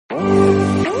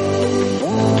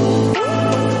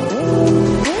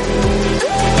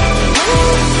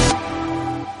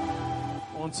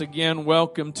once again,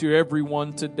 welcome to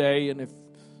everyone today, and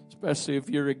especially if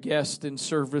you're a guest in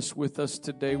service with us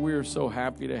today, we are so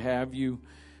happy to have you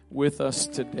with us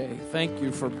today. Thank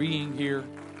you for being here.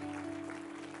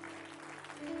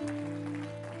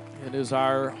 It is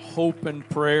our hope and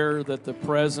prayer that the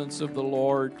presence of the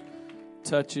Lord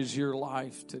touches your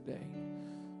life today.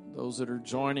 Those that are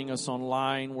joining us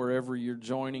online, wherever you're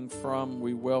joining from,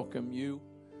 we welcome you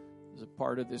as a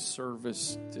part of this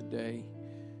service today.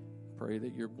 Pray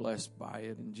that you're blessed by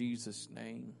it in Jesus'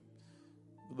 name.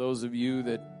 For those of you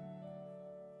that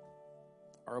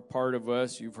are a part of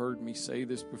us, you've heard me say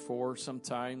this before.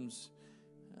 Sometimes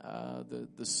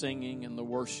the singing and the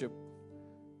worship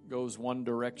goes one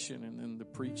direction, and then the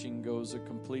preaching goes a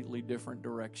completely different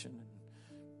direction.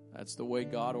 That's the way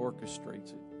God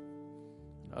orchestrates it.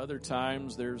 Other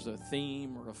times there's a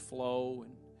theme or a flow,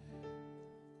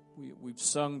 and we've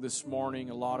sung this morning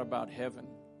a lot about heaven.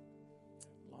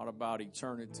 A lot about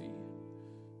eternity.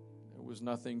 There was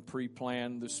nothing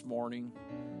pre-planned this morning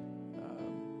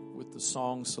with the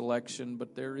song selection,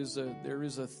 but there is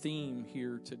a theme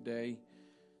here today,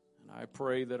 and I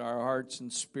pray that our hearts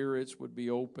and spirits would be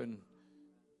open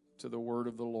to the word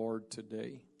of the Lord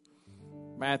today.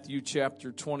 Matthew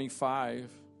chapter 25.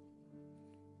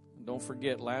 And don't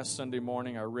forget, last Sunday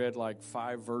morning I read like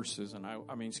 5 verses, and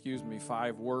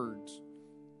 5 words,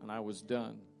 and I was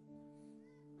done.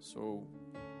 So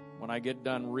when I get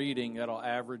done reading, that'll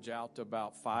average out to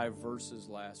about 5 verses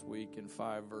last week and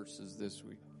 5 verses this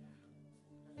week.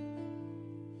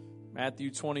 Matthew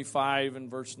 25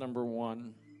 and verse number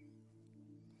 1.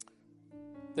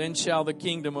 Then shall the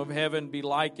kingdom of heaven be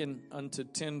likened unto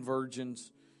 10 virgins,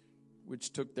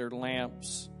 which took their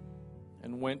lamps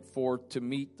and went forth to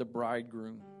meet the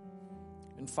bridegroom.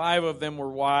 And 5 of them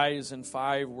were wise, and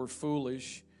 5 were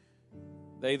foolish.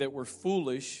 They that were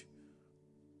foolish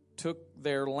took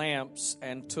their lamps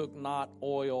and took not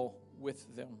oil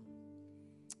with them.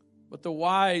 But the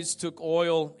wise took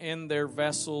oil in their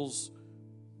vessels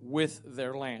with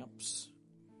their lamps.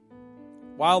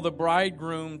 While the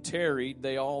bridegroom tarried,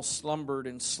 they all slumbered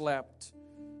and slept.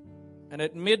 And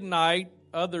at midnight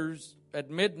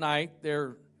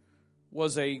there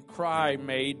was a cry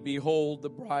made, Behold, the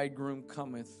bridegroom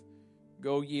cometh,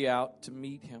 go ye out to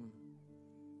meet him.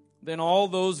 Then all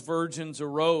those virgins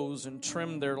arose and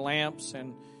trimmed their lamps,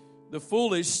 and the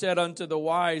foolish said unto the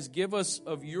wise, Give us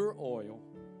of your oil,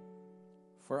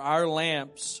 for our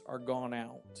lamps are gone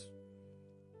out.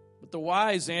 But the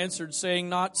wise answered, saying,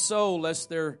 Not so, lest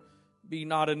there be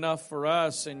not enough for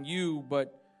us and you,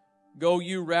 but go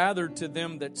you rather to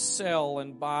them that sell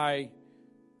and buy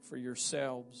for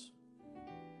yourselves.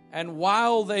 And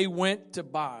while they went to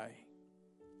buy,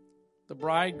 the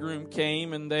bridegroom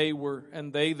came, and they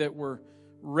that were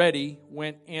ready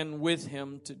went in with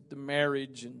him to the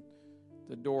marriage, and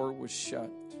the door was shut.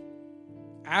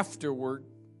 Afterward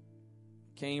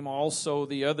came also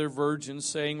the other virgins,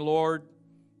 saying, Lord,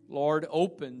 Lord,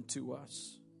 open to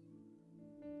us.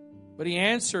 But he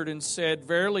answered and said,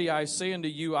 Verily I say unto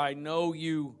you, I know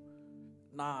you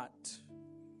not.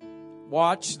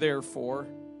 Watch therefore,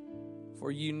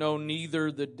 for you know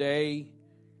neither the day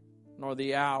nor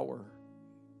the hour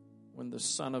when the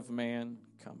Son of Man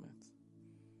cometh.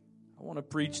 I want to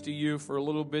preach to you for a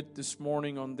little bit this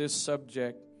morning on this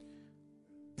subject.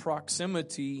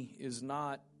 Proximity is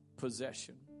not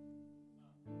possession.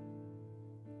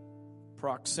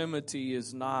 Proximity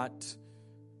is not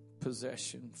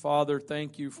possession. Father,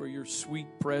 thank you for your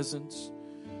sweet presence.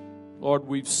 Lord,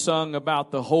 we've sung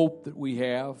about the hope that we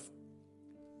have.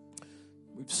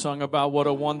 We've sung about what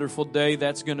a wonderful day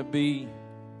that's going to be.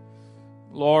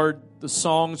 Lord, the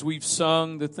songs we've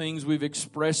sung, the things we've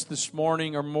expressed this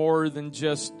morning are more than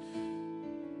just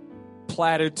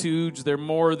platitudes. They're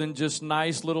more than just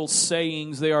nice little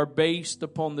sayings. They are based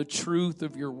upon the truth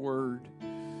of your word.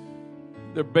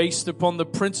 They're based upon the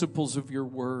principles of your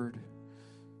word.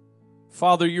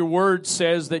 Father, your word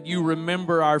says that you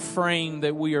remember our frame,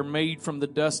 that we are made from the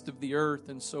dust of the earth.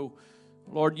 And so,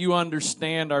 Lord, you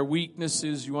understand our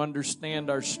weaknesses. You understand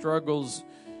our struggles.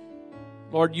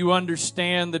 Lord, you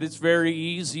understand that it's very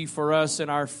easy for us in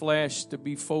our flesh to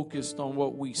be focused on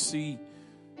what we see,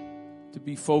 to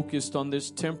be focused on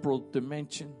this temporal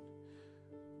dimension.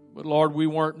 But Lord, we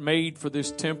weren't made for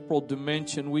this temporal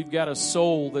dimension. We've got a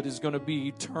soul that is going to be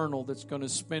eternal, that's going to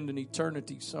spend an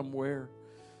eternity somewhere.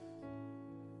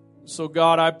 So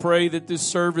God, I pray that this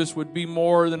service would be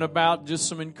more than about just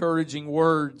some encouraging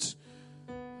words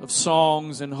of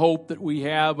songs and hope that we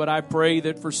have. But I pray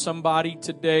that for somebody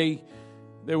today,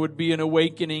 there would be an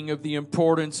awakening of the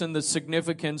importance and the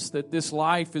significance that this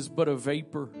life is but a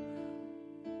vapor.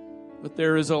 But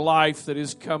there is a life that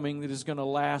is coming that is going to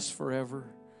last forever.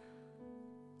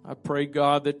 I pray,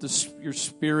 God, that your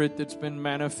Spirit that's been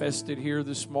manifested here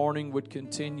this morning would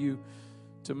continue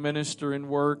to minister and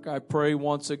work. I pray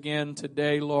once again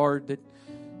today, Lord, that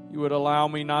you would allow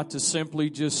me not to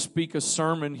simply just speak a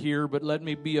sermon here, but let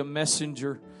me be a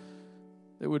messenger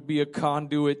that would be a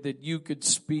conduit that you could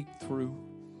speak through.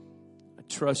 I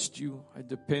trust you. I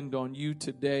depend on you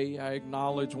today. I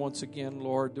acknowledge once again,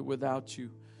 Lord, that without you,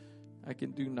 I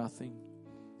can do nothing.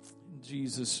 In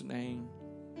Jesus' name,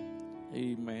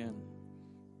 amen.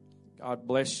 God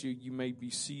bless you. You may be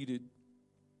seated.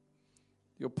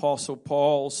 The Apostle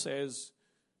Paul says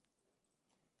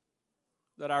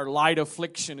that our light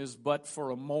affliction is but for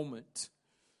a moment,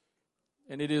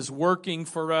 and it is working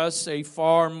for us a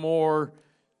far more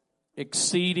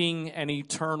exceeding and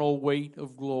eternal weight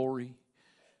of glory.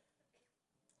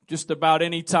 Just about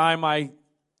any time I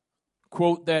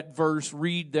quote that verse,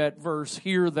 read that verse,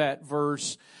 hear that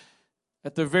verse,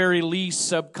 at the very least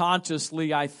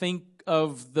subconsciously I think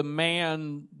of the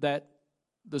man that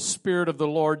the Spirit of the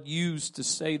Lord used to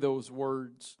say those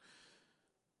words.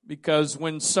 Because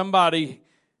when somebody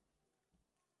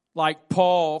like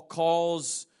Paul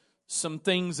calls some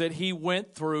things that he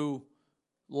went through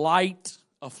light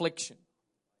affliction,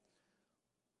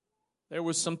 there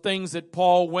was some things that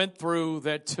Paul went through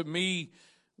that to me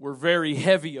were very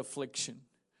heavy affliction.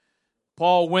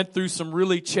 Paul went through some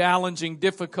really challenging,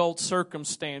 difficult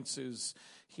circumstances.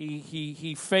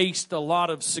 He faced a lot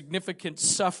of significant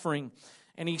suffering.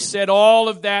 And he said all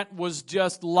of that was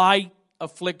just light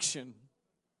affliction.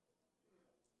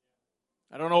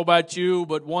 I don't know about you,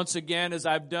 but once again, as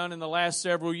I've done in the last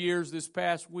several years, this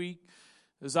past week,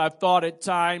 as I've thought at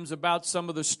times about some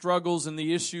of the struggles and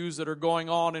the issues that are going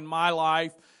on in my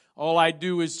life, all I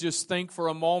do is just think for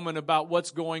a moment about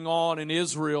what's going on in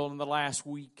Israel in the last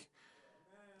week.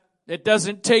 It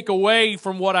doesn't take away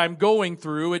from what I'm going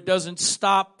through. It doesn't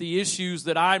stop the issues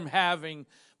that I'm having.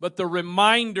 But the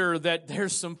reminder that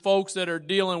there's some folks that are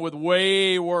dealing with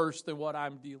way worse than what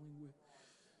I'm dealing with.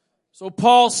 So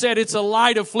Paul said it's a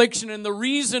light affliction. And the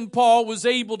reason Paul was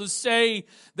able to say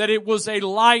that it was a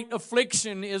light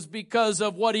affliction is because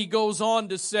of what he goes on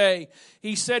to say.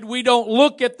 He said we don't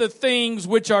look at the things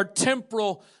which are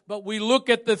temporal, but we look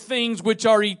at the things which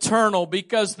are eternal,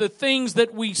 because the things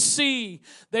that we see,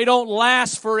 they don't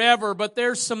last forever, but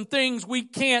there's some things we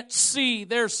can't see.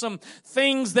 There's some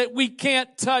things that we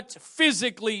can't touch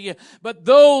physically, but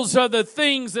those are the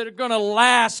things that are going to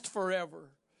last forever.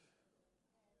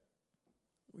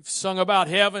 We've sung about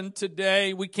heaven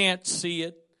today. We can't see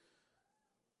it.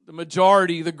 The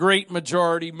majority, the great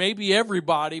majority, maybe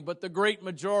everybody, but the great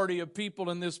majority of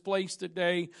people in this place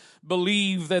today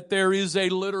believe that there is a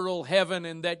literal heaven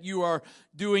and that you are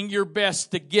doing your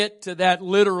best to get to that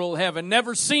literal heaven.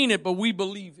 Never seen it, but we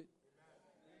believe it.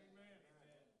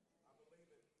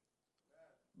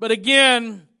 But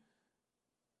again,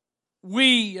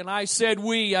 we, and I said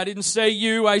we, I didn't say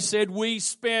you, I said we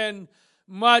spend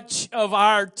much of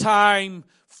our time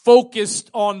focused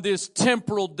on this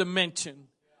temporal dimension.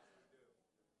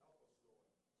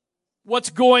 What's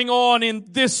going on in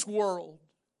this world.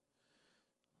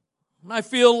 And I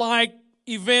feel like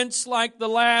events like the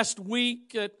last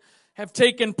week that have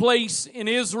taken place in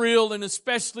Israel, and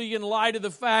especially in light of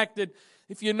the fact that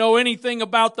if you know anything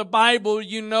about the Bible,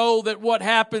 you know that what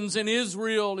happens in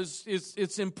Israel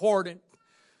is important.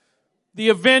 The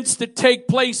events that take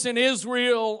place in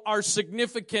Israel are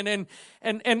significant,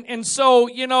 and so,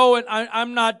 you know, and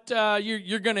I'm not,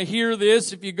 you're going to hear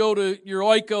this if you go to your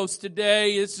oikos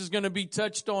today. This is going to be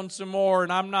touched on some more,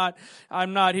 and I'm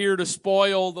not here to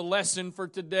spoil the lesson for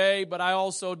today, but I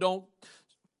also don't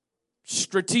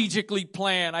strategically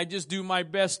plan. I just do my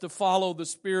best to follow the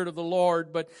Spirit of the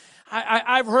Lord. But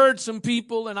I've heard some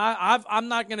people, and I'm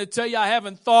not going to tell you I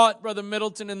haven't thought, Brother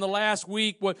Middleton, in the last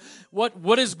week,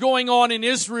 what is going on in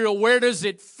Israel? Where does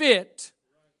it fit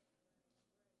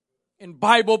in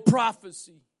Bible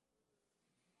prophecy?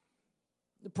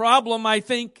 The problem, I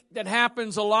think, that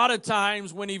happens a lot of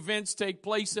times when events take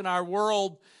place in our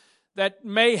world that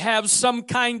may have some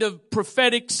kind of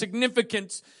prophetic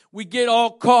significance, we get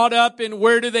all caught up in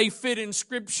where do they fit in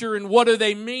Scripture and what do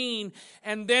they mean.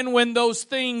 And then when those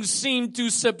things seem to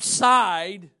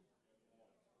subside,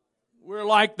 we're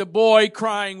like the boy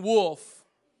crying wolf.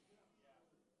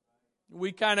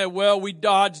 We we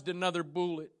dodged another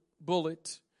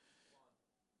bullet.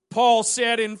 Paul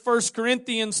said in 1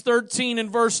 Corinthians 13 and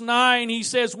verse 9, he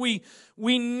says, we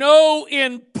know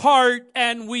in part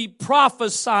and we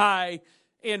prophesy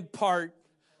in part.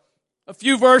 A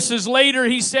few verses later,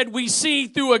 he said, we see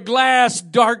through a glass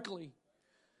darkly.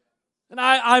 And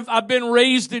I've been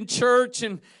raised in church,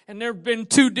 and there have been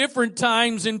two different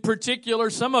times in particular.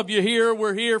 Some of you here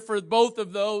were here for both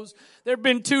of those. There have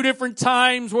been two different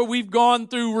times where we've gone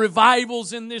through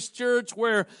revivals in this church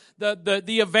where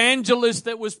the evangelist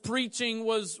that was preaching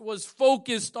was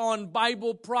focused on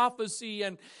Bible prophecy,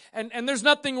 and there's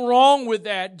nothing wrong with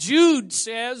that. Jude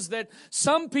says that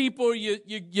some people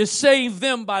you save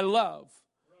them by love,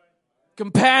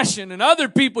 compassion, and other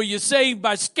people you save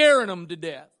by scaring them to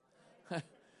death.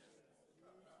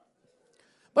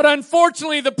 But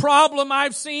unfortunately, the problem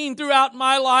I've seen throughout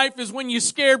my life is when you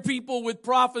scare people with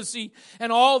prophecy and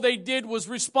all they did was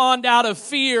respond out of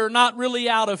fear, not really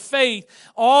out of faith,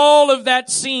 all of that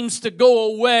seems to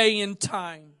go away in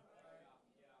time.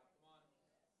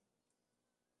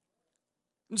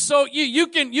 And so you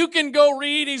can go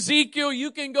read Ezekiel,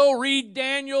 you can go read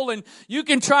Daniel, and you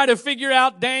can try to figure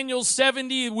out Daniel's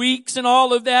 70 weeks and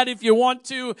all of that if you want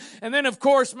to. And then of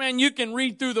course, man, you can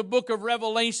read through the book of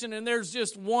Revelation, and there's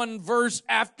just one verse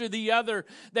after the other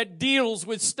that deals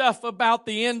with stuff about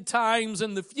the end times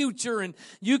and the future, and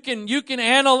you can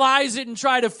analyze it and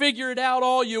try to figure it out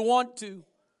all you want to.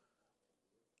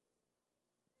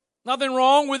 Nothing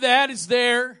wrong with that, it's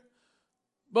there.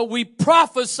 But we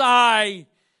prophesy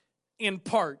in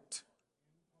part.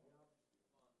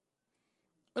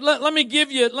 But let me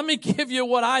give you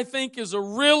what I think is a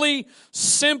really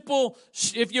simple,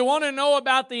 if you want to know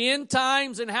about the end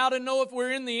times and how to know if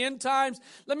we're in the end times,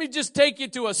 let me just take you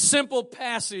to a simple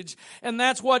passage. And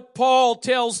that's what Paul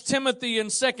tells Timothy in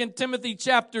 2 Timothy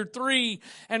chapter 3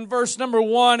 and verse number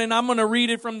 1. And I'm going to read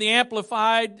it from the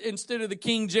Amplified instead of the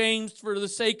King James for the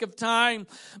sake of time.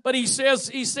 But he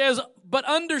says, but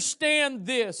understand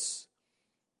this,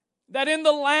 that in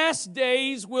the last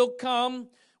days will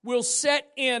set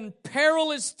in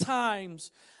perilous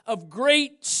times of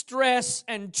great stress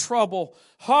and trouble,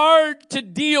 hard to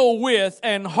deal with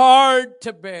and hard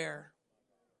to bear.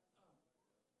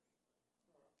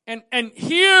 And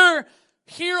here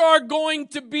are going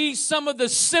to be some of the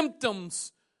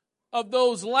symptoms of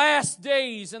those last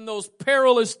days and those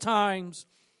perilous times.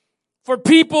 For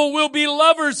people will be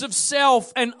lovers of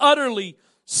self and utterly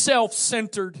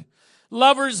self-centered,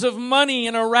 lovers of money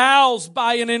and aroused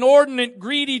by an inordinate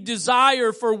greedy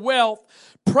desire for wealth,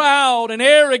 proud and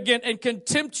arrogant and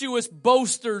contemptuous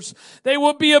boasters. They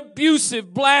will be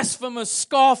abusive, blasphemous,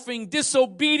 scoffing,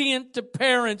 disobedient to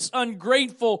parents,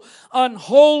 ungrateful,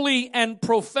 unholy, and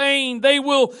profane. They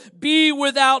will be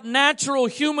without natural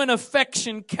human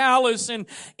affection, callous and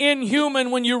inhuman.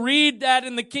 When you read that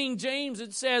in the King James,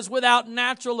 it says without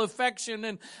natural affection.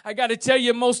 And I got to tell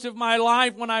you, most of my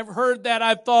life when I've heard that,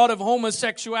 I've thought of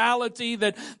homosexuality,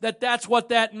 that's what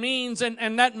that means.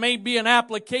 And that may be an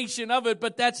application of it,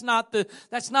 but that's not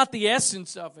the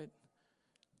essence of it.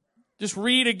 Just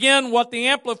read again what the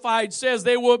Amplified says.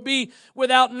 They will be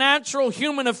without natural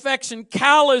human affection,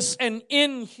 callous and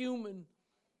inhuman.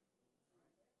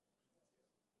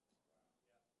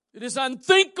 It is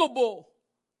unthinkable,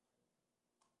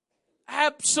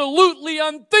 absolutely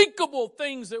unthinkable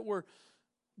things that were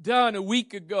done a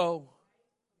week ago.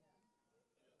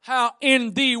 How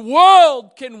in the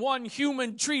world can one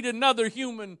human treat another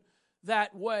human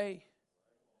that way?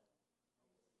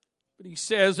 But he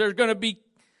says they're going to be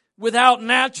without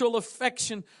natural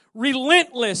affection,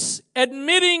 relentless,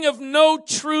 admitting of no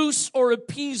truce or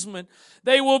appeasement.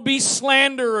 They will be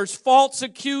slanderers, false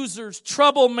accusers,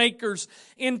 troublemakers,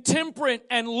 intemperate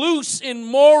and loose in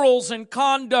morals and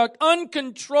conduct,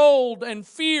 uncontrolled and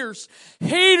fierce,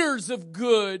 haters of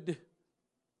good.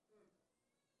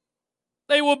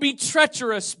 They will be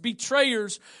treacherous,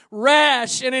 betrayers,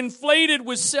 rash, and inflated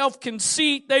with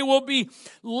self-conceit. They will be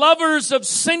lovers of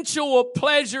sensual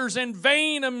pleasures and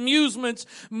vain amusements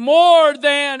more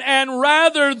than and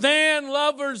rather than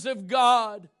lovers of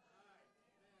God.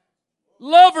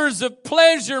 Lovers of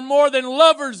pleasure more than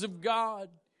lovers of God.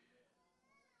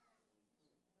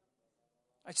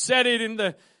 I said it in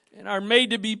our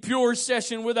Made to Be Pure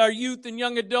session with our youth and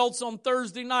young adults on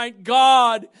Thursday night.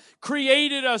 God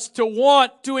created us to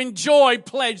want to enjoy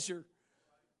pleasure.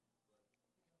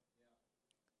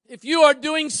 If you are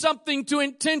doing something to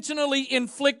intentionally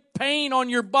inflict pain on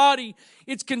your body,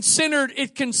 it's considered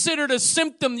a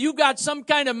symptom. You got some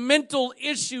kind of mental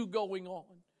issue going on.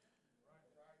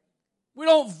 We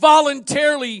don't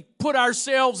voluntarily put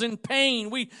ourselves in pain.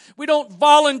 We don't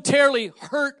voluntarily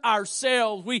hurt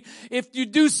ourselves. If you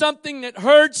do something that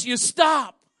hurts, you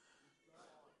stop.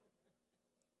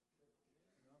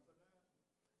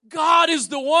 God is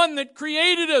the one that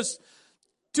created us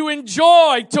to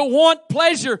enjoy, to want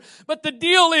pleasure. But the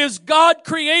deal is God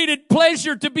created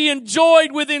pleasure to be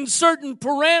enjoyed within certain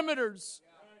parameters.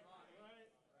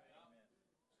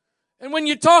 And when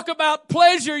you talk about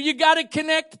pleasure, you got to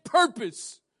connect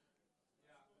purpose.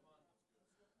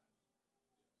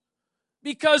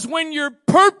 Because when your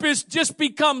purpose just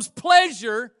becomes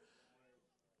pleasure,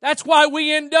 that's why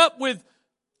we end up with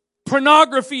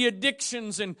pornography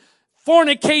addictions and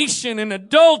fornication and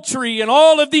adultery and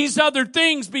all of these other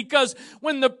things, because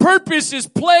when the purpose is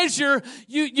pleasure,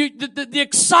 the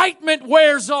excitement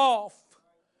wears off.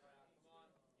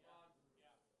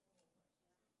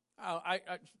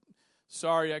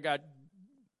 Sorry, I got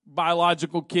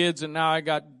biological kids, and now I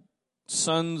got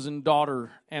sons and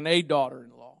daughter and a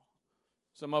daughter-in-law.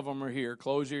 Some of them are here.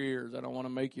 Close your ears. I don't want to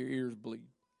make your ears bleed.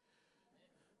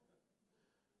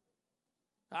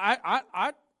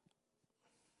 I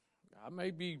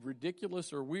may be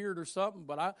ridiculous or weird or something,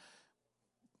 but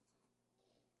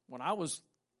when I was,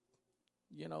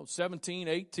 17,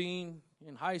 18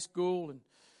 in high school, and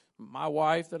my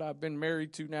wife that I've been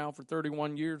married to now for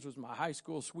 31 years was my high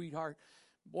school sweetheart.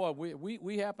 Boy,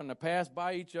 we happened to pass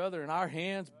by each other and our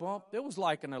hands bumped. It was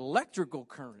like an electrical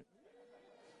current.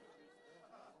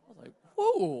 I was like,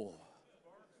 whoa,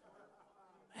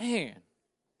 man,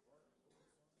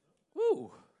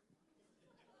 whoa.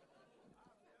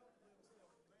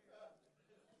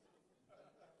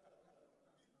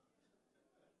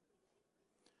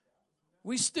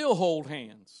 We still hold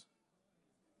hands.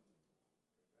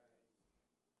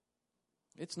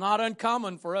 It's not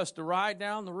uncommon for us to ride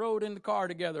down the road in the car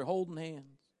together holding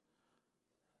hands.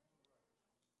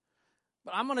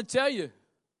 But I'm going to tell you,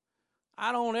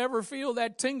 I don't ever feel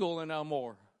that tingle no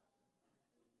more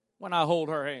when I hold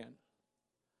her hand.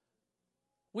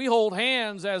 We hold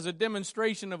hands as a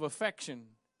demonstration of affection.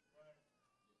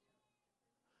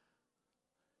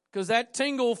 Because that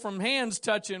tingle from hands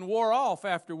touching wore off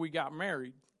after we got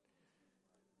married.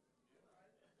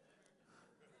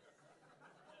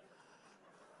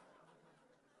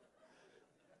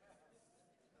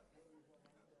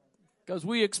 Because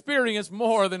we experience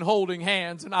more than holding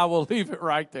hands, and I will leave it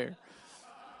right there.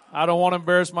 I don't want to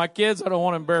embarrass my kids. I don't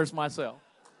want to embarrass myself.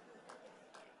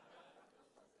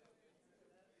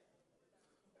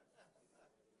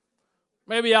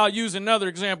 Maybe I'll use another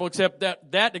example, except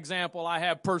that example I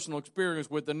have personal experience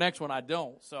with. The next one I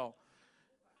don't. So,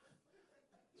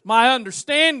 my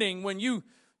understanding when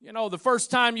the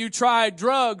first time you tried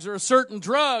drugs or a certain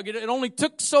drug, it only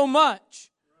took so much.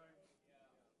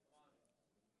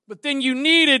 But then you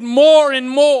needed more and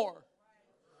more.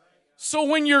 So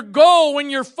when your goal, when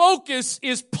your focus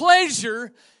is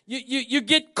pleasure, you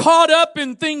get caught up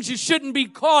in things you shouldn't be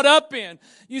caught up in.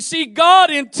 You see,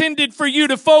 God intended for you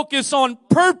to focus on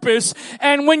purpose,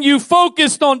 and when you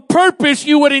focused on purpose,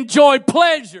 you would enjoy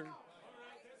pleasure.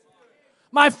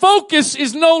 My focus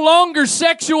is no longer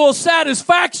sexual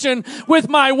satisfaction with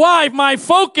my wife. My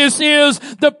focus is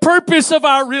the purpose of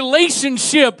our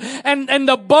relationship and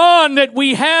the bond that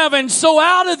we have. And so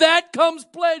out of that comes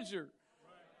pleasure.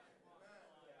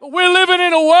 But we're living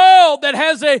in a world that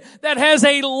has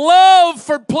a love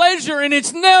for pleasure, and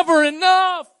it's never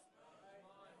enough.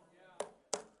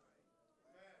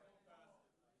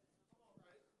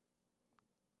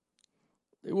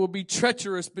 They will be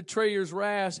treacherous, betrayers,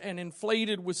 rash, and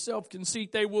inflated with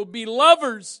self-conceit. They will be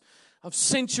lovers of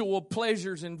sensual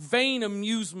pleasures and vain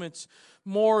amusements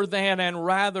more than and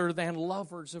rather than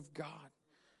lovers of God.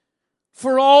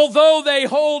 For although they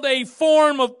hold a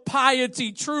form of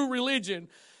piety, true religion,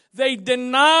 they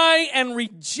deny and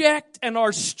reject and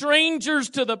are strangers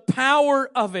to the power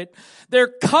of it. Their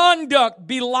conduct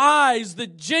belies the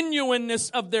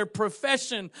genuineness of their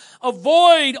profession.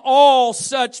 Avoid all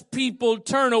such people.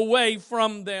 Turn away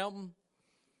from them.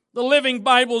 The Living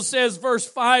Bible says, verse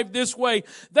 5 this way,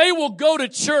 they will go to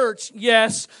church,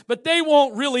 yes, but they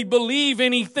won't really believe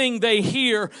anything they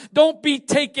hear. Don't be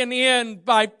taken in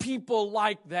by people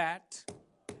like that.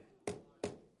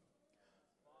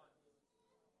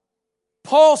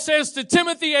 Paul says to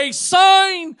Timothy, a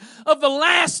sign of the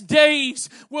last days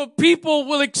people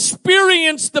will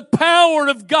experience the power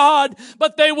of God,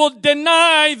 but they will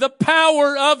deny the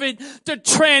power of it to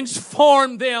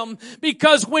transform them.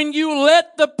 Because when you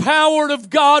let the power of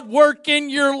God work in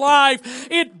your life,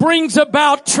 it brings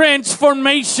about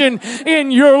transformation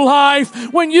in your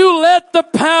life. When you let the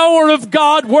power of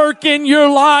God work in your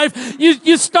life,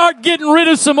 you start getting rid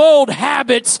of some old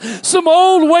habits, some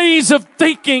old ways of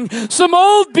thinking, some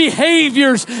old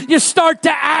behaviors. You start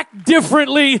to act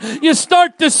differently. You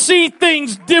start to see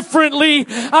things differently.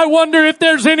 I wonder if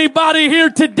there's anybody here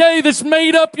today that's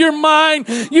made up your mind.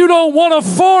 You don't want a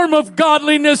form of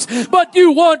godliness, but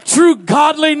you want true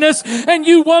godliness, and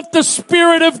you want the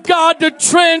Spirit of God to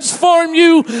transform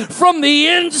you from the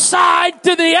inside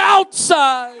to the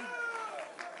outside.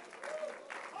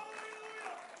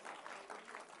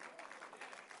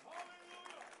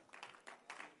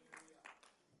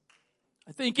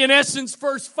 think in essence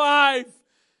verse 5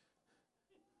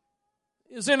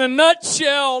 is in a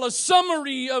nutshell a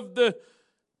summary of the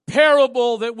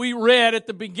parable that we read at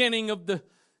the beginning of the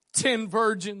 10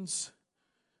 virgins.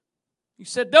 He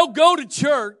said they'll go to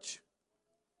church.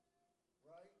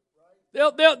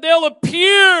 They'll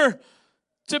appear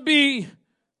to be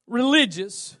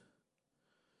religious.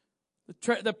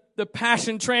 The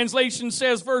Passion Translation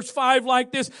says verse 5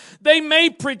 like this: they may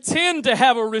pretend to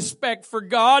have a respect for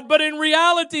God, but in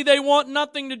reality they want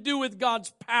nothing to do with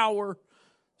God's power.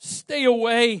 Stay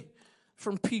away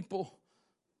from people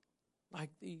like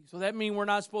these. So that means we're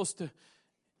not supposed to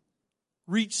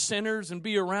reach sinners and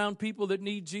be around people that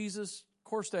need Jesus? Of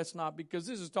course that's not, because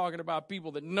this is talking about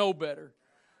people that know better.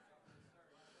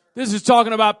 This is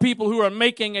talking about people who are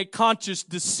making a conscious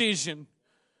decision.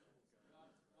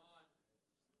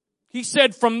 He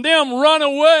said, from them run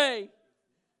away.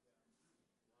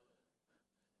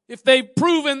 If they've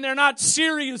proven they're not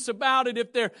serious about it,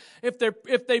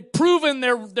 if they've proven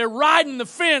they're riding the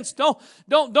fence, don't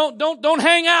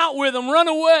hang out with them. Run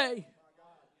away.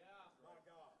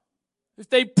 If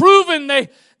they've proven they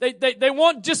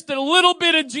want just a little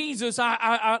bit of Jesus,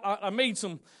 I made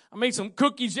some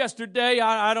cookies yesterday.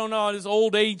 I don't know, this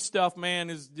old age stuff, man,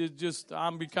 is just,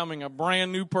 I'm becoming a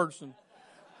brand new person.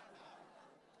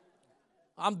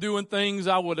 I'm doing things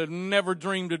I would have never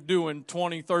dreamed of doing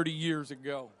 20, 30 years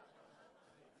ago.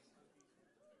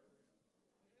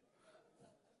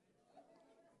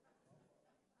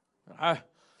 I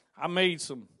made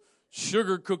some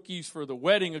sugar cookies for the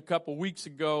wedding a couple weeks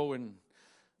ago, and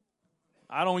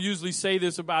I don't usually say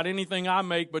this about anything I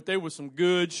make, but they were some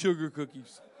good sugar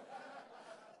cookies.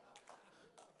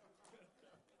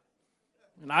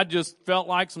 And I just felt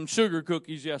like some sugar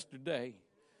cookies yesterday.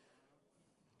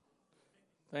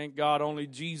 Thank God only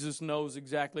Jesus knows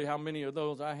exactly how many of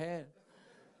those I had.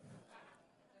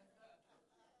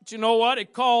 But you know what?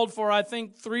 It called for, I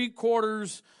think,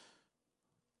 3/4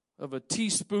 of a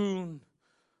teaspoon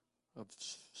of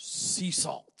sea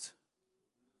salt.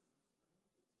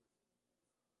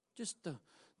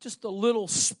 Just a little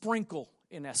sprinkle,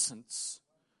 in essence.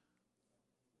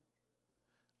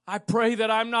 I pray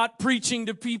that I'm not preaching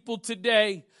to people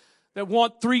today that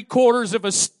want 3/4 of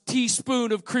a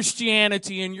teaspoon of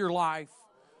Christianity in your life.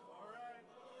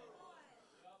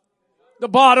 The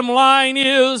bottom line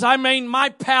is, my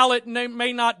palate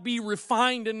may not be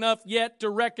refined enough yet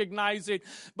to recognize it,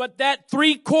 but that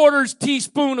 3/4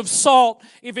 teaspoon of salt,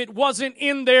 if it wasn't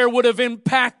in there, would have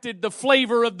impacted the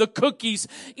flavor of the cookies,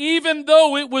 even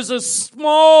though it was a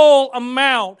small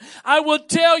amount. I will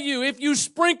tell you, if you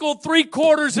sprinkle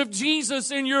 3/4 of Jesus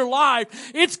in your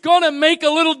life, it's going to make a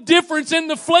little difference in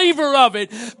the flavor of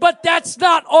it. But that's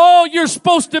not all you're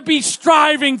supposed to be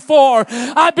striving for.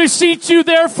 I beseech you,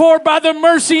 therefore, by the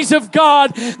mercies of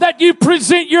God, that you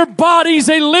present your bodies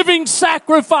a living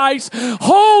sacrifice,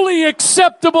 wholly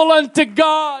acceptable unto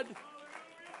God.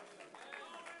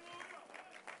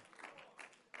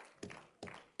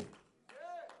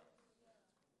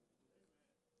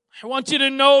 I want you to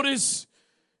notice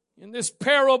in this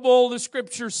parable, the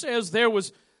scripture says there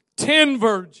was 10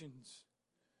 virgins.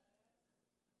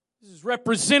 This is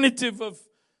representative of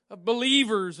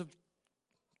believers, of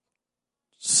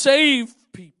saved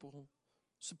people.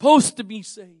 Supposed to be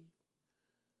saved.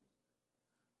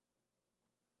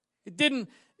 It didn't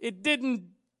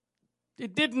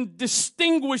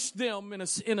distinguish them in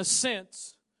a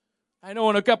sense. I know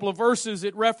in a couple of verses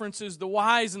it references the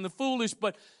wise and the foolish,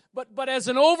 but as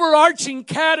an overarching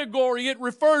category, it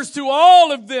refers to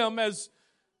all of them as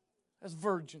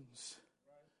virgins.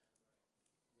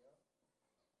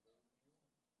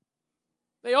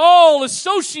 They all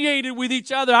associated with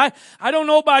each other. I don't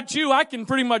know about you. I can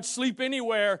pretty much sleep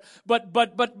anywhere.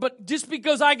 But just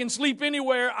because I can sleep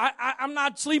anywhere, I'm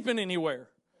not sleeping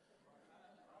anywhere.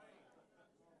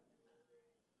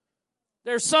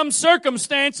 There's some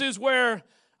circumstances where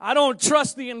I don't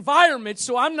trust the environment,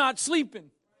 so I'm not sleeping.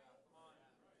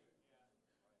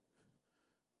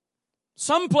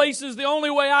 Some places, the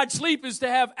only way I'd sleep is to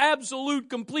have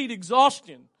absolute, complete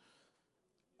exhaustion.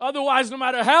 Otherwise, no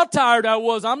matter how tired I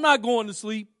was, I'm not going to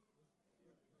sleep.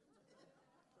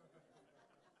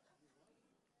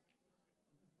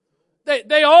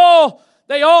 They all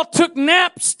took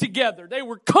naps together. They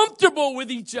were comfortable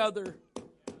with each other.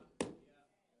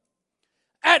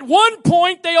 At one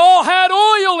point, they all had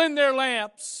oil in their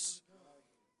lamps.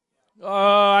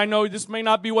 I know this may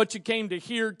not be what you came to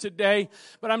hear today,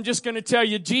 but I'm just going to tell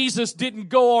you, Jesus didn't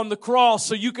go on the cross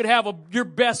so you could have your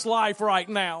best life right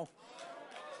now.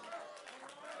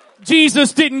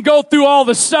 Jesus didn't go through all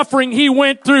the suffering He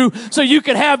went through so you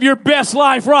could have your best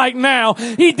life right now.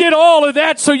 He did all of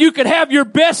that so you could have your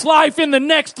best life in the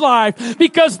next life,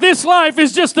 because this life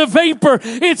is just a vapor.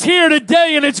 It's here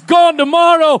today and it's gone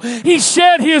tomorrow. He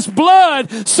shed His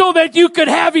blood so that you could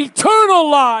have eternal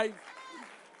life.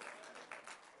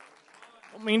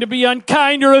 I mean to be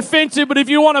unkind or offensive, but if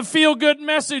you want a feel-good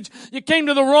message, you came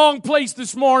to the wrong place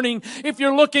this morning. If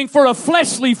you're looking for a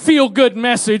fleshly feel-good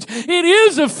message, it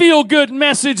is a feel-good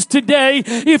message today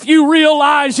if you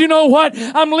realize, you know what,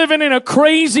 I'm living in a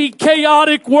crazy,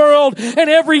 chaotic world, and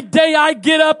every day I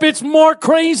get up, it's more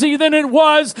crazy than it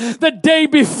was the day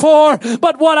before.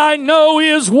 But what I know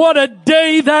is what a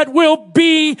day that will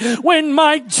be when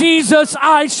my Jesus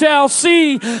I shall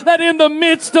see. That in the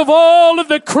midst of all of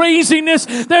the craziness,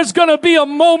 there's going to be a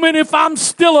moment, if I'm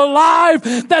still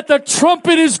alive, that the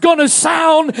trumpet is going to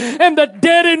sound and the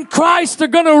dead in Christ are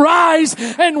going to rise,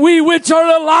 and we which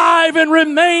are alive and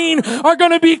remain are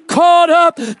going to be caught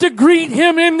up to greet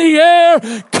Him in the air.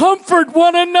 Comfort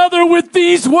one another with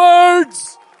these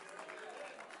words.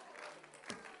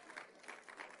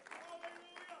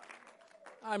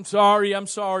 I'm sorry.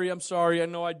 I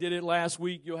know I did it last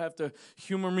week. You'll have to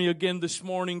humor me again this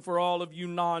morning for all of you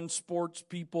non-sports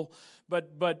people.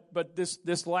 But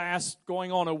this last,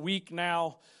 going on a week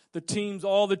now,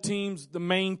 all the teams, the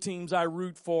main teams I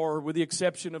root for, with the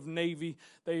exception of Navy,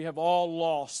 they have all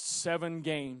lost 7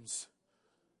 games.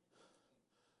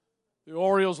 The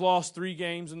Orioles lost 3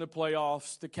 games in the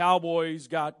playoffs. The Cowboys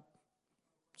got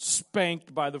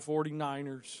spanked by the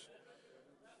 49ers.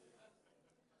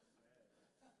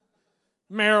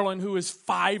 Maryland, who is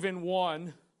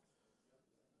 5-1,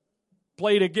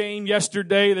 played a game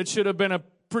yesterday that should have been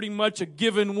pretty much a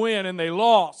given win, and they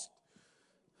lost.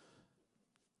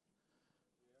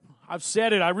 I've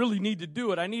said it. I really need to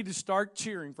do it. I need to start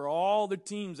cheering for all the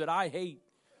teams that I hate.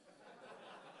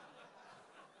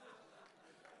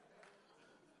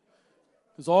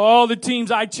 Because all the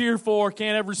teams I cheer for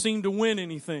can't ever seem to win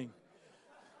anything.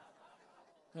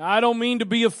 I don't mean to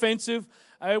be offensive.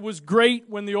 It was great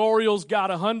when the Orioles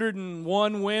got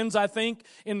 101 wins, I think,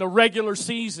 in the regular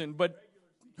season. But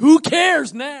who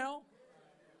cares now?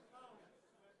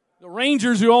 The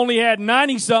Rangers, who only had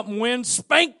 90-something wins,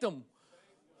 spanked them.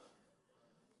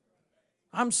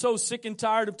 I'm so sick and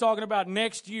tired of talking about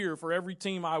next year for every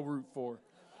team I root for.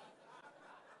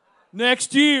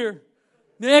 Next year.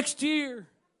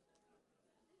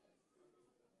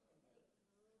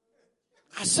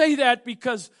 I say that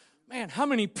because, man, how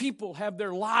many people have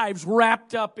their lives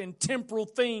wrapped up in temporal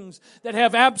things that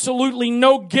have absolutely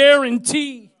no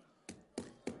guarantee?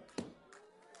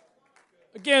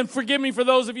 Again, forgive me for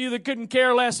those of you that couldn't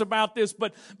care less about this,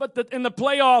 but in the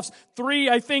playoffs, three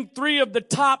of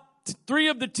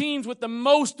the teams with the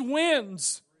most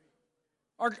wins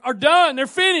are done. They're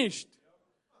finished.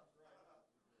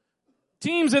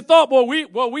 Teams that thought,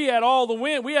 we had all the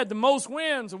win, we had the most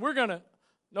wins, and we're gonna,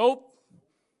 nope.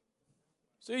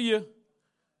 See ya.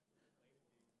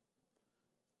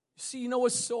 See, you know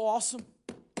what's so awesome?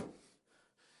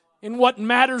 In what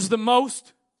matters the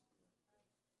most?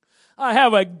 I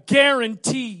have a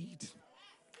guaranteed.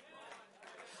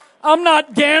 I'm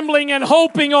not gambling and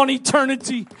hoping on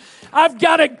eternity. I've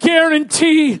got a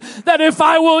guarantee that if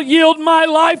I will yield my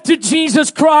life to Jesus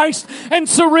Christ and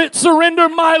surrender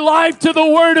my life to the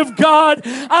Word of God,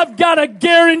 I've got a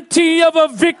guarantee of a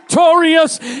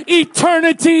victorious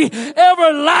eternity,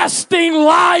 everlasting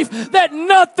life, that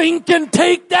nothing can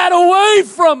take that away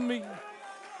from me.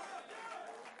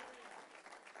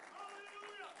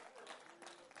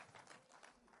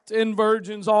 10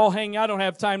 virgins all hang out. I don't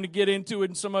have time to get into it,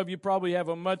 and some of you probably have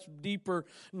a much deeper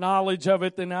knowledge of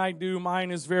it than I do. Mine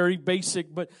is very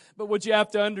basic, but what you have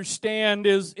to understand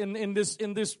is in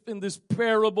this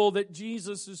parable that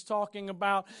Jesus is talking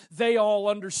about, they all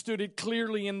understood it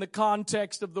clearly in the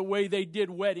context of the way they did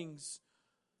weddings.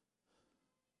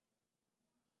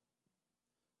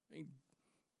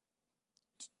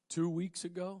 2 weeks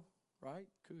ago, right?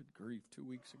 Good grief, 2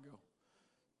 weeks ago.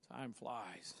 Time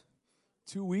flies.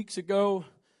 2 weeks ago,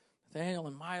 Nathaniel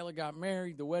and Mila got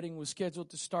married. The wedding was scheduled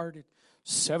to start at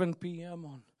 7 p.m.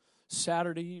 on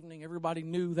Saturday evening. Everybody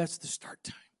knew that's the start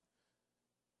time.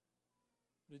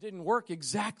 But it didn't work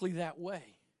exactly that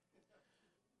way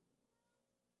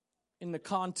in the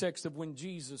context of when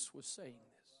Jesus was saying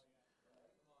this.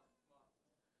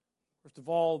 First of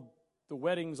all, the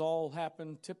weddings all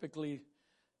happen typically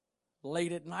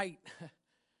late at night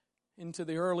into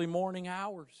the early morning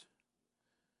hours.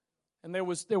 And there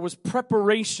was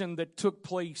preparation that took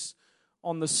place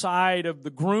on the side of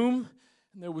the groom,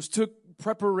 and there was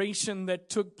preparation that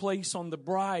took place on the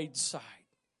bride's side.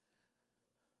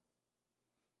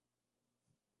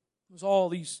 was all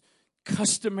these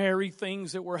customary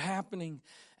things that were happening.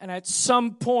 And at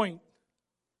some point,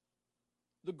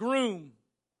 the groom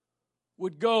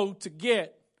would go to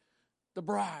get the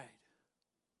bride.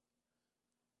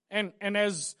 And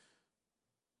as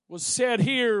was said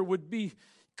here, would be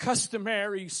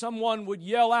customary. Someone would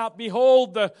yell out,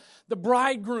 "Behold, the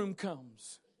bridegroom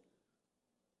comes.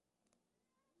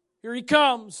 Here he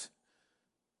comes."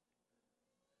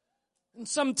 And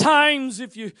sometimes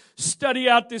if you study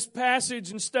out this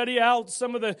passage and study out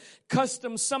some of the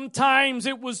customs, sometimes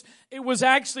it would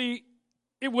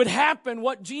happen.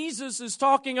 What Jesus is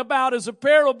talking about as a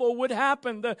parable would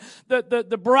happen.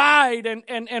 The bride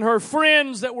and her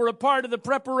friends that were a part of the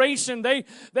preparation, they'd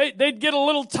get a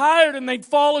little tired and they'd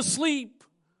fall asleep.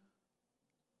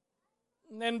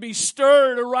 And then be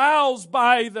stirred, aroused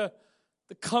by the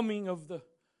coming of the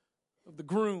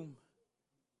groom.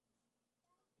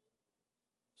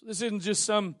 So this isn't just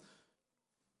some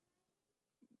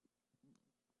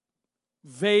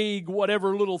vague,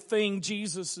 whatever little thing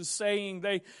Jesus is saying.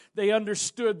 They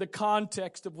understood the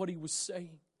context of what he was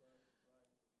saying.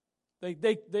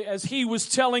 They as he was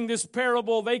telling this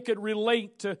parable, they could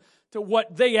relate to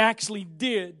what they actually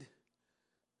did.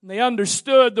 And they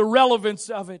understood the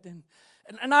relevance of it.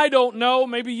 And I don't know,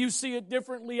 maybe you see it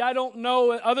differently. I don't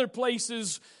know other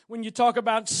places when you talk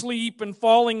about sleep and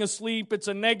falling asleep, it's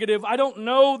a negative. I don't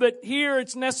know that here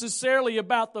it's necessarily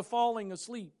about the falling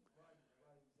asleep.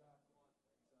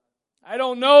 I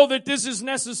don't know that this is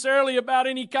necessarily about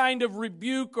any kind of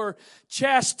rebuke or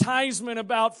chastisement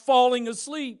about falling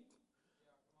asleep.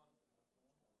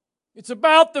 It's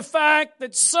about the fact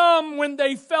that some, when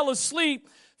they fell asleep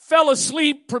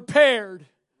prepared.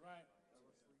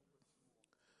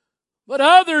 But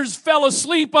others fell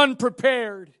asleep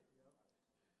unprepared.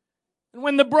 And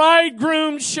when the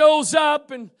bridegroom shows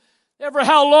up, and ever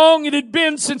how long it had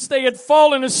been since they had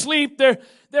fallen asleep,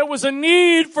 there was a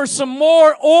need for some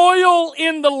more oil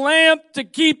in the lamp to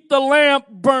keep the lamp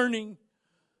burning.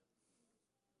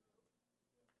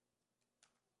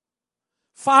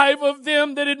 5 of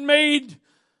them that had made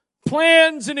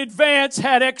plans in advance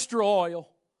had extra oil.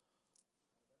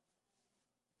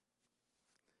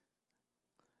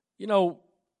 You know,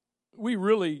 we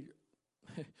really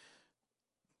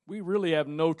have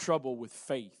no trouble with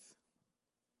faith.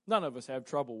 None of us have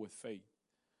trouble with faith.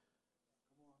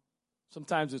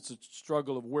 Sometimes it's a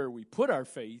struggle of where we put our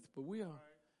faith, but we are.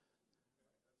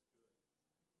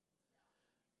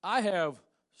 I have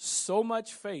so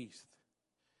much faith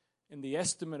in the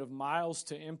estimate of miles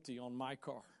to empty on my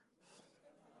car.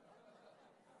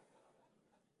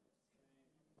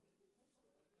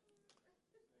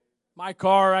 My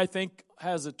car, I think,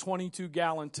 has a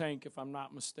 22-gallon tank, if I'm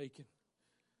not mistaken.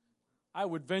 I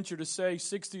would venture to say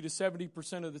 60 to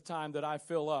 70% of the time that I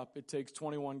fill up, it takes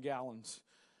 21 gallons.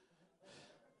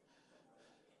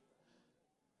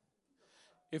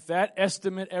 If that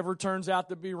estimate ever turns out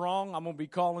to be wrong, I'm going to be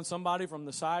calling somebody from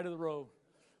the side of the road.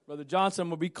 Brother Johnson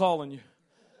will be calling you.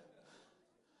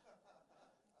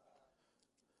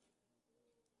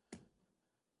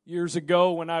 Years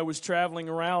ago, when I was traveling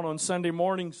around on Sunday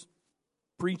mornings,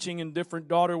 preaching in different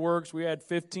daughter works, we had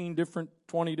 20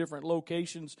 different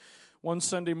locations one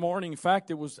Sunday morning. In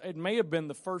fact, it may have been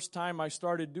the first time I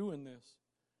started doing this,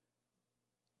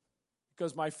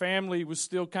 because my family was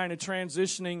still kind of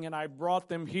transitioning, and I brought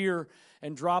them here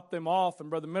and dropped them off.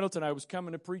 And Brother Middleton, I was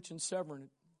coming to preach in Severn.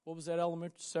 What was that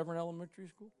Severn Elementary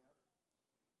School?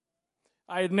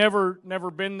 I had never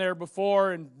been there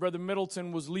before, and Brother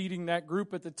Middleton was leading that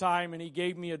group at the time, and he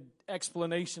gave me an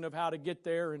explanation of how to get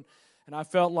there, and I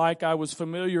felt like I was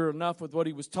familiar enough with what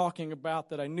he was talking about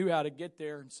that I knew how to get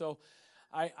there. And so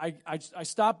I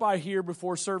stopped by here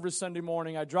before service Sunday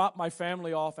morning. I dropped my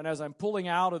family off, and as I'm pulling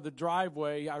out of the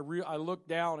driveway, I look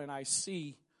down and I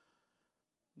see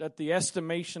that the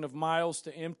estimation of miles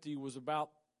to empty was about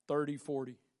 30,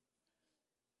 40.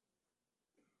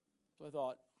 So I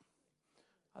thought,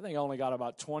 I think I only got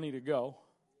about 20 to go.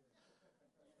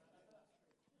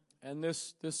 And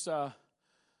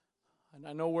and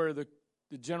I know where the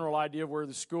general idea of where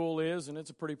the school is, and it's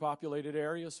a pretty populated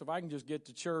area. So if I can just get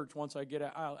to church, once I get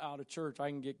out of church, I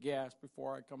can get gas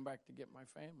before I come back to get my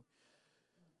family.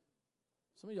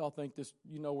 Some of y'all think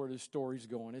you know where this story's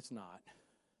going. It's not.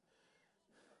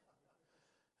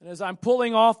 And as I'm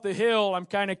pulling off the hill, I'm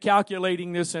kind of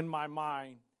calculating this in my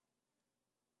mind.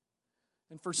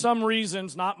 And for some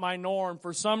reasons, not my norm,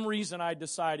 for some reason I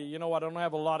decided, you know what, I don't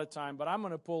have a lot of time, but I'm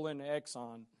going to pull into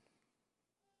Exxon.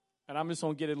 And I'm just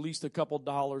going to get at least a couple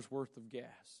dollars worth of gas.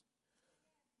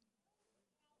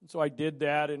 And so I did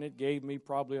that, and it gave me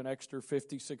probably an extra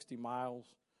 50, 60 miles.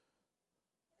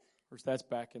 course, that's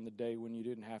back in the day when you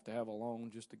didn't have to have a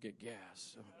loan just to get gas.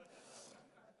 So.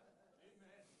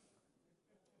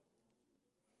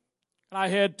 And I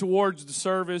head towards the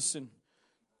service and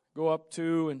go up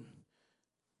to and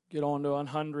get on to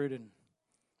 100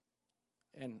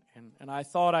 and I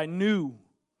thought I knew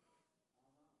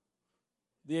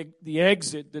the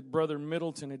exit that Brother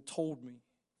Middleton had told me.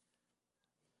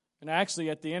 And actually,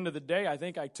 at the end of the day, I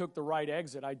think I took the right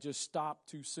exit. I just stopped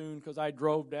too soon because I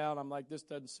drove down. I'm like, this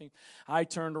doesn't seem... I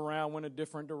turned around, went a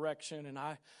different direction, and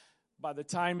by the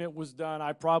time it was done,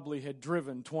 I probably had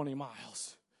driven 20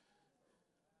 miles.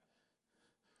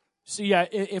 See,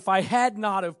 if I had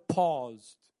not have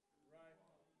paused,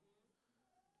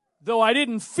 though I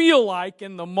didn't feel like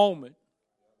in the moment,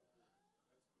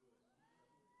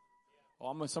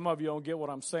 some of you don't get what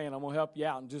I'm saying. I'm going to help you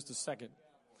out in just a second.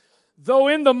 Though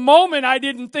in the moment I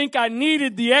didn't think I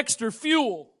needed the extra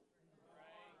fuel,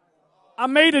 I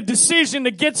made a decision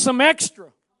to get some extra.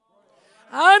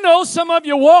 I know some of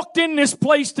you walked in this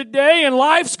place today and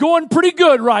life's going pretty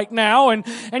good right now and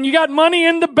you got money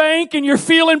in the bank and you're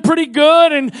feeling pretty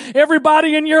good and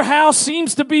everybody in your house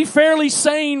seems to be fairly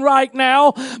sane right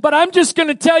now. But I'm just going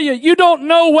to tell you, you don't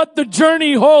know what the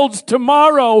journey holds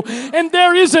tomorrow. And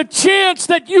there is a chance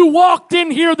that you walked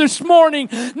in here this morning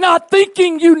not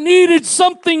thinking you needed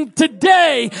something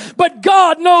today, but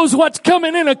God knows what's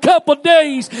coming in a couple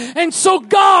days. And so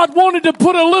God wanted to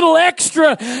put a little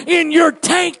extra in your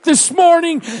tank this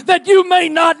morning that you may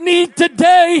not need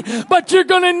today, but you're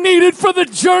going to need it for the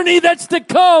journey that's to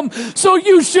come. So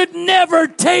you should never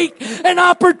take an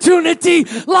opportunity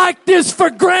like this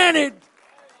for granted.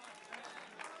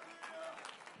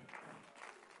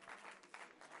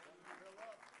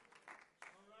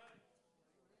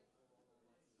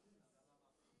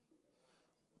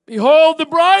 Behold, the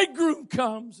bridegroom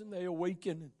comes, and they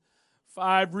awaken.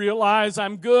 5 realize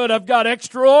I'm good, I've got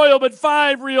extra oil, but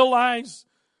 5 realize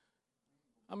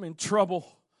I'm in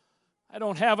trouble. I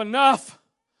don't have enough.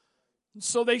 And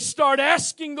so they start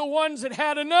asking the ones that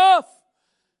had enough,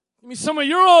 give me some of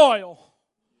your oil.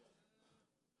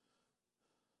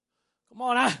 Come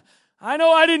on, I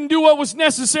know I didn't do what was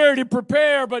necessary to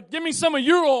prepare, but give me some of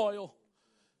your oil.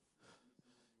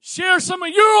 Share some of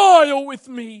your oil with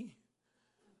me.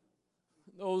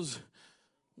 Those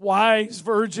wise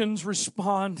virgins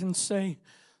respond and say,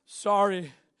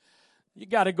 sorry, you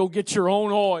got to go get your own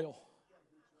oil.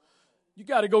 You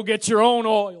got to go get your own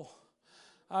oil.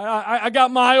 I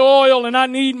got my oil and I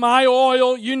need my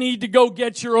oil. You need to go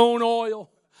get your own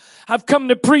oil. I've come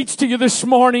to preach to you this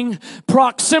morning.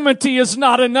 Proximity is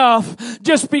not enough.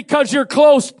 Just because you're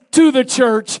close to the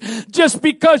church, just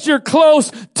because you're close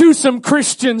to some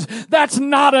Christians, that's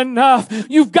not enough.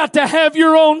 You've got to have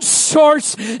your own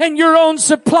source and your own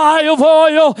supply of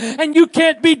oil, and you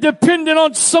can't be dependent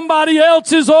on somebody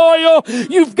else's oil.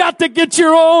 You've got to get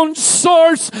your own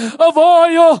source of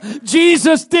oil.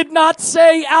 Jesus did not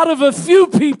say out of a few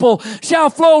people shall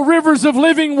flow rivers of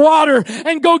living water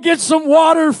and go get some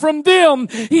water from them.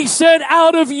 He said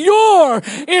out of your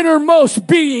innermost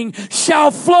being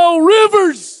shall flow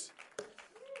rivers.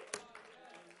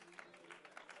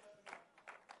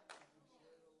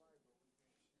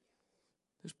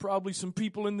 There's probably some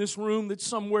people in this room that's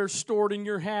somewhere stored in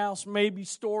your house, maybe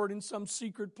stored in some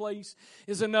secret place,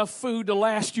 is enough food to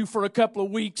last you for a couple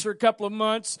of weeks or a couple of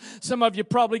months. Some of you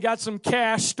probably got some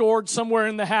cash stored somewhere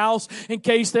in the house in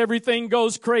case everything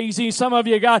goes crazy. Some of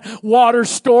you got water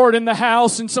stored in the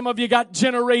house, and some of you got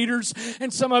generators,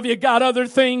 and some of you got other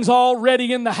things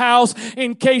already in the house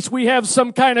in case we have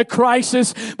some kind of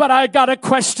crisis. But I got a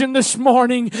question this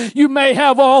morning. You may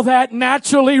have all that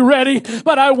naturally ready,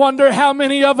 but I wonder how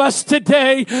many of us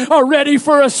today are ready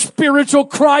for a spiritual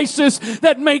crisis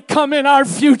that may come in our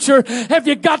future. Have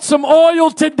you got some oil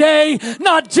today?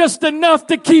 Not just enough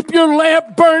to keep your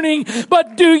lamp burning,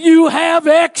 but do you have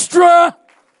extra?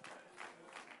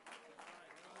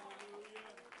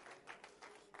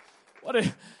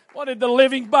 What did the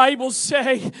Living Bible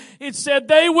say? It said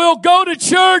they will go to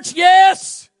church,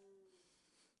 yes,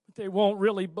 but they won't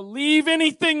really believe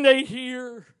anything they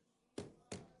hear.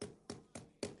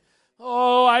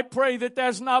 Oh, I pray that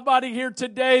there's nobody here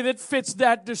today that fits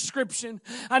that description.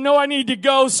 I know I need to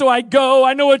go, so I go.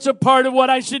 I know it's a part of what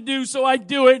I should do, so I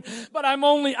do it. But I'm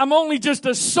only just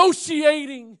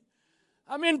associating.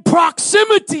 I'm in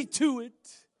proximity to it.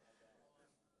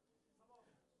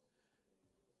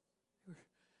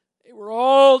 They were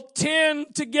all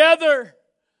 10 together,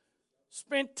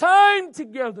 spent time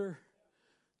together.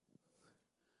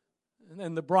 And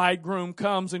then the bridegroom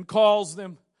comes and calls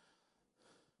them.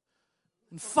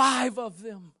 And 5 of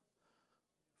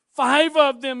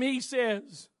them, he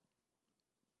says,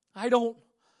 I don't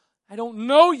I don't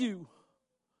know you.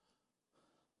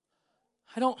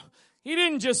 He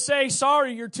didn't just say,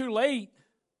 sorry, you're too late.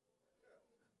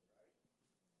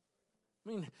 I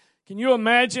mean, can you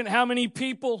imagine how many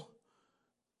people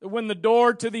that when the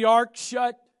door to the ark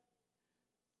shut,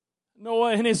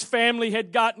 Noah and his family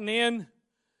had gotten in?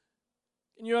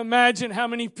 Can you imagine how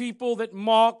many people that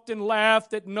mocked and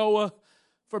laughed at Noah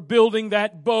for building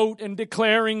that boat and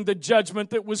declaring the judgment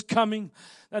that was coming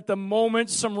at the moment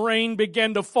some rain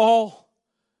began to fall?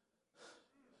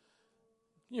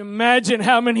 You imagine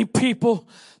how many people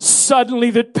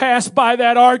suddenly that passed by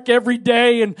that ark every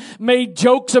day and made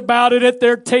jokes about it at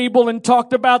their table and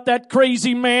talked about that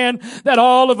crazy man, that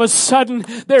all of a sudden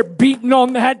they're beating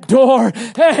on that door.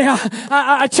 Hey,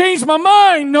 I changed my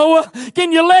mind, Noah.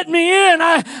 Can you let me in?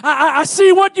 I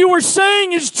see what you were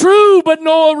saying is true. But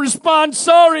Noah responds,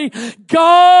 sorry,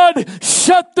 God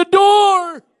shut the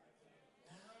door.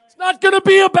 Not going to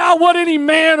be about what any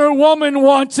man or woman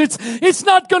wants. It's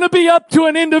not going to be up to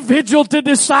an individual to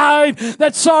decide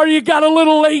that, sorry, you got a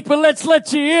little late, but let's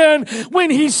let you in.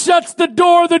 When he shuts the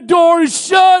door is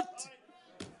shut.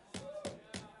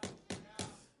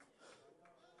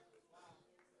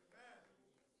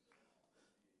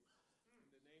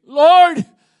 Lord,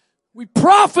 we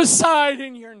prophesied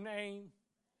in your name.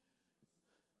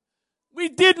 We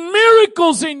did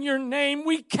miracles in your name.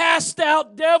 We cast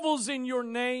out devils in your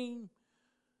name.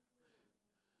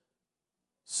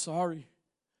 Sorry.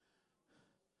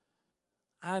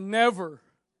 I never.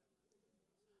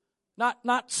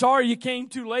 Not sorry you came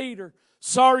too late, or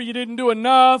sorry you didn't do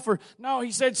enough, or no,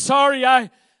 he said, sorry, I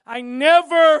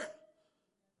never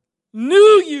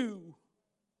knew you.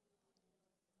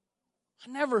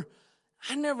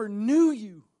 I never knew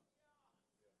you.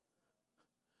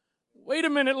 Wait a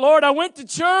minute, Lord, I went to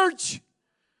church.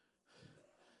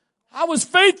 I was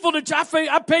faithful to church.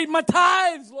 I paid my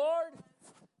tithes, Lord.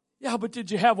 Yeah, but did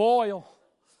you have oil?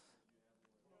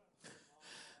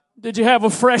 Did you have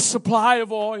a fresh supply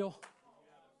of oil?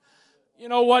 You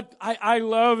know what? I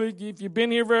love it. If you've been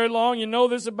here very long, you know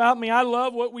this about me. I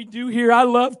love what we do here. I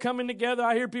love coming together.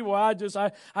 I hear people. I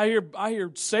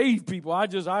hear saved people.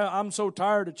 I'm so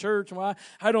tired of church.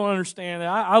 I don't understand it.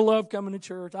 I love coming to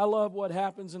church. I love what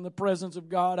happens in the presence of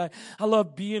God. I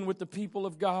love being with the people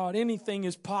of God. Anything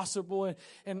is possible.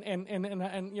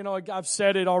 And you know, I've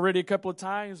said it already a couple of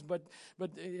times. But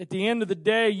at the end of the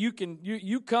day, you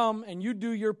come and you do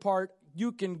your part.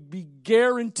 You can be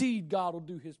guaranteed God will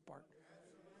do His part.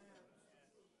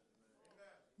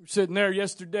 We were sitting there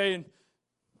yesterday, and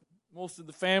most of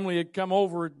the family had come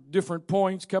over at different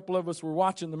points. A couple of us were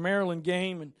watching the Maryland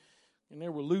game, and they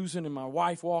were losing, and my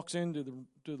wife walks into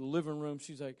the living room.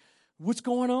 She's like, what's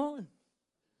going on?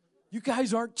 You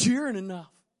guys aren't cheering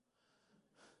enough.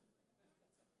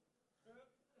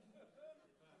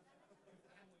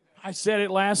 I said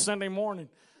it last Sunday morning.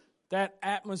 That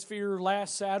atmosphere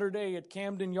last Saturday at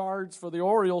Camden Yards for the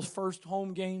Orioles' first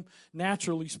home game,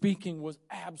 naturally speaking, was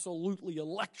absolutely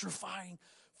electrifying.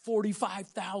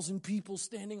 45,000 people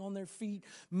standing on their feet,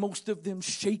 most of them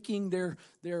shaking their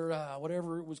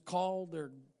whatever it was called, their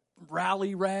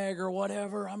rally rag or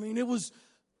whatever. I mean, it was,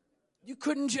 you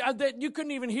couldn't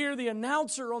even hear the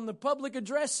announcer on the public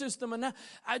address system. And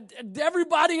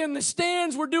everybody in the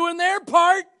stands were doing their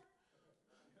part.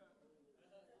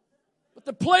 But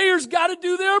the players got to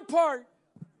do their part.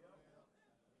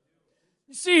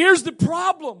 You see, here's the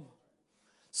problem.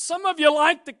 Some of you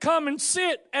like to come and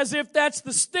sit as if that's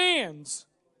the stands.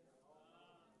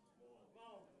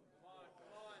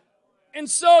 And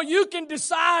so you can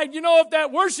decide, if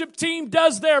that worship team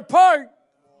does their part,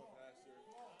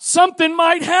 something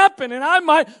might happen and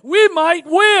we might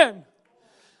win.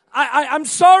 I'm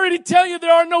sorry to tell you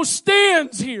there are no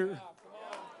stands here.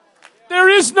 There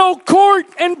is no court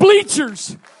and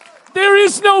bleachers. There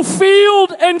is no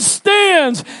field and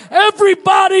stands.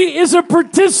 Everybody is a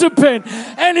participant.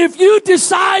 And if you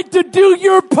decide to do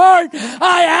your part,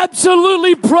 I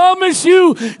absolutely promise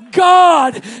you,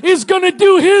 God is going to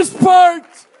do His part.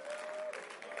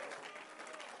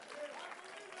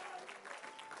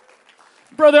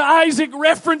 Brother Isaac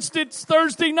referenced it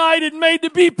Thursday night. It made to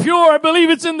be pure. I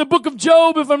believe it's in the book of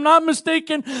Job, if I'm not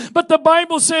mistaken. But the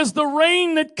Bible says the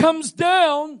rain that comes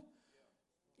down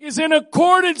is in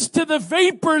accordance to the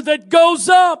vapor that goes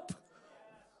up.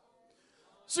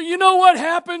 So you know what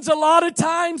happens a lot of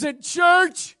times at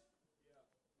church?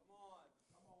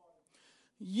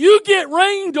 You get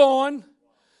rained on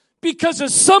because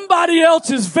of somebody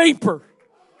else's vapor.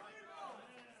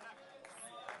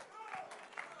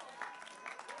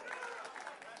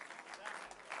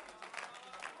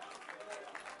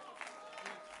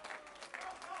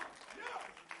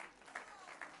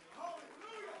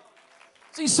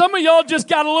 See, some of y'all just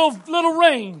got a little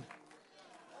rain.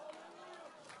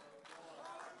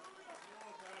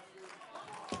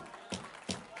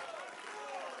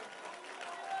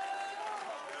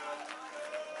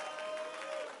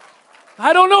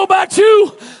 I don't know about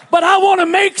you, but I want to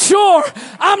make sure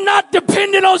I'm not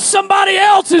dependent on somebody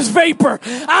else's vapor.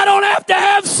 I don't have to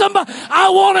have somebody. I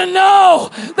want to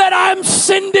know that I'm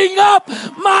sending up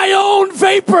my own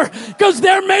vapor, because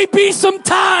there may be some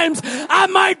times I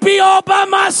might be all by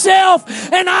myself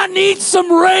and I need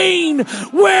some rain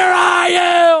where I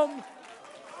am.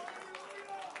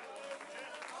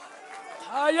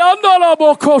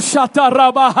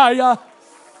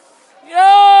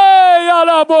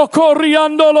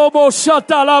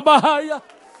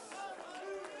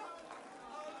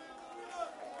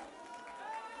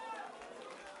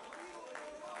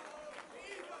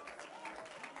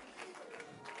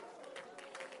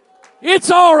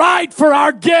 It's all right for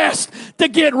our guests to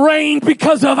get rain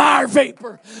because of our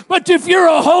vapor. But if you're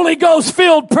a Holy Ghost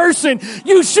filled person,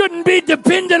 you shouldn't be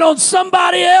dependent on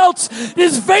somebody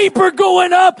else's vapor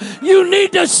going up. You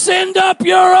need to send up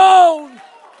your own.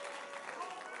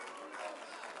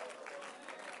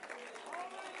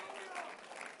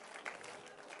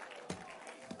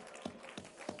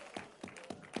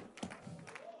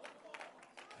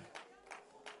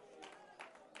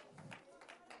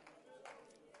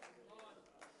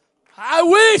 I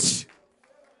wish,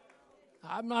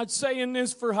 I'm not saying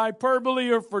this for hyperbole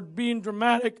or for being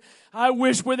dramatic, I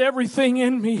wish with everything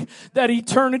in me that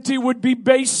eternity would be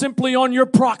based simply on your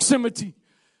proximity.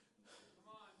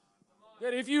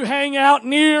 That if you hang out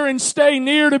near and stay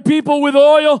near to people with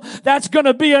oil, that's going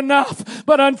to be enough.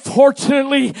 But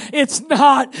unfortunately, it's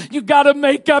not. You got to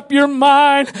make up your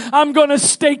mind. I'm going to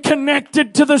stay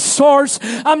connected to the source.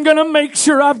 I'm going to make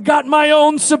sure I've got my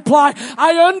own supply.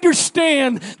 I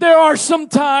understand there are some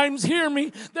times, hear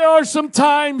me, there are some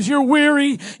times you're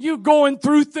weary, you're going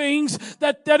through things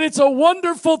that it's a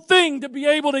wonderful thing to be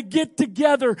able to get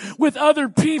together with other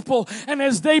people. And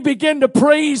as they begin to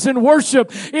praise and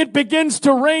worship, it begins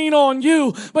to rain on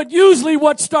you. But usually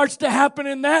what starts to happen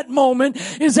in that moment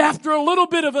is after a little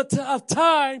bit of a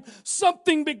time,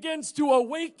 something begins to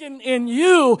awaken in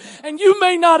you. And you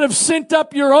may not have sent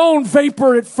up your own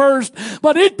vapor at first,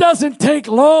 but it doesn't take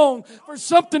long for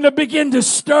something to begin to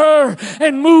stir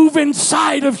and move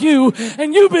inside of you.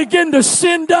 And you begin to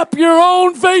send up your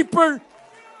own vapor.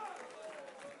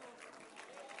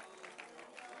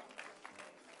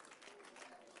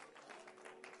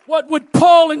 What would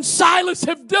Paul and Silas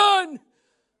have done?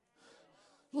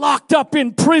 Locked up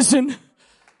in prison,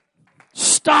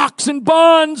 stocks and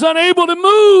bonds, unable to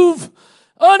move,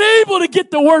 unable to get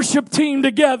the worship team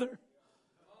together,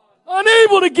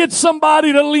 unable to get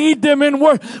somebody to lead them in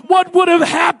work. What would have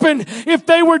happened if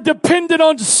they were dependent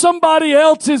on somebody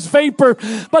else's vapor?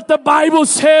 But the Bible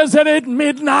says that at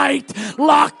midnight,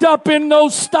 locked up in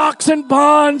those stocks and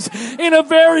bonds, in a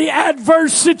very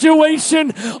adverse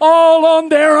situation, all on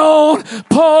their own,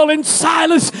 Paul and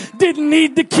Silas didn't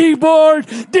need the keyboard,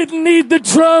 didn't need the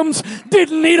drums,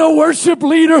 didn't need a worship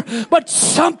leader, but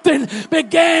something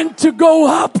began to go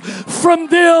up from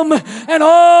them, and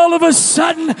all of a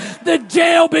sudden, the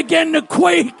jail began to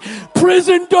quake.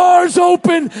 Prison doors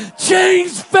open.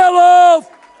 Chains fell off.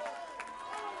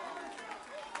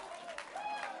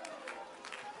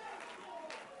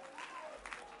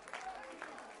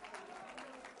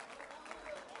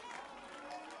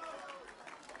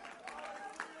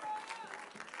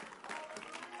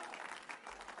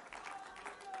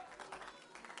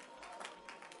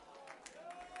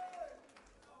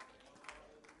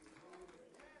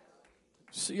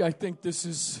 See, I think this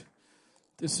is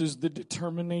the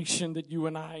determination that you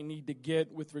and I need to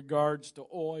get with regards to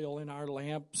oil in our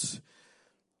lamps.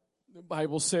 The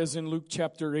Bible says in Luke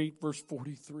chapter 8, verse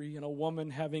 43, and a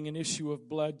woman having an issue of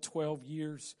blood 12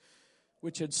 years,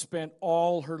 which had spent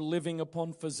all her living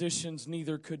upon physicians,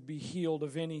 neither could be healed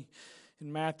of any.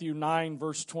 In Matthew 9,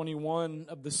 verse 21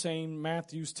 of the same,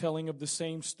 Matthew's telling of the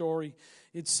same story,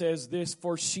 it says this,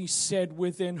 for she said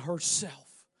within herself,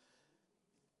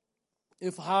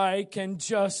 if I can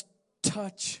just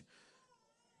touch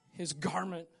his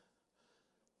garment,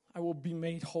 I will be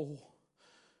made whole.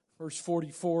 Verse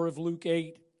 44 of Luke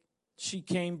 8, she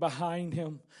came behind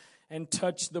him and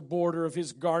touched the border of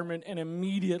his garment, and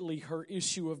immediately her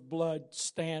issue of blood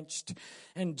stanched.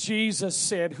 And Jesus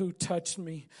said, who touched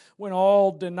me? When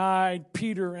all denied,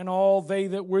 Peter and all they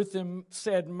that were with him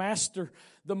said, Master,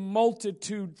 the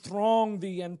multitude throng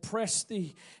thee and press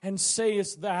thee, and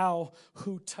sayest thou,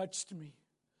 who touched me?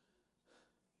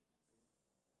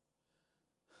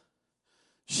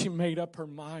 She made up her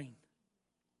mind.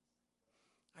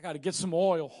 I got to get some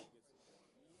oil.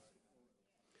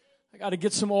 I got to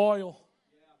get some oil.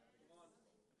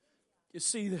 You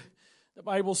see, the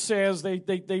Bible says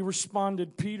they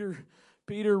responded. Peter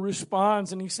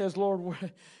responds and he says, Lord,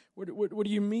 what do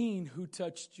you mean, who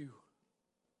touched you?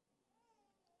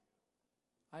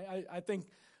 I think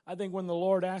when the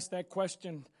Lord asked that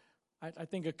question, I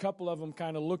think a couple of them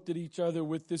kind of looked at each other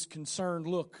with this concerned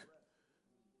look.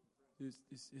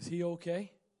 Is he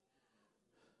okay?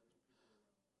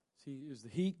 Is the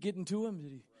heat getting to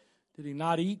him? Did he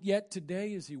not eat yet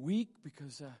today? Is he weak?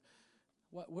 Because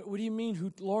what do you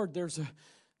mean, Lord? There's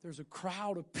a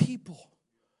crowd of people.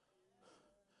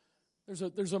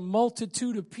 There's a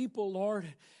multitude of people, Lord.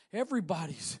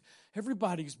 Everybody's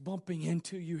bumping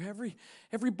into you.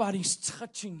 Everybody's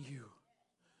touching you.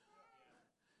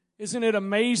 Isn't it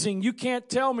amazing? You can't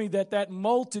tell me that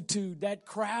multitude, that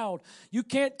crowd, you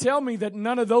can't tell me that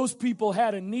none of those people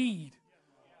had a need.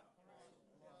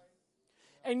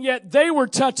 And yet they were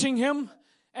touching him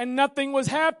and nothing was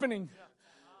happening.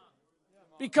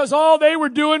 Because all they were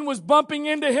doing was bumping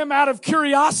into him out of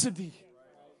curiosity.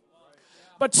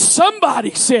 But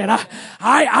somebody said,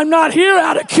 I'm not here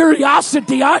out of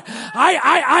curiosity.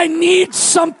 I need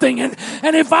something. And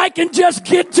if I can just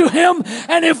get to him,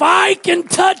 and if I can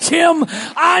touch him,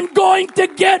 I'm going to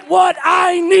get what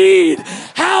I need.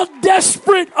 How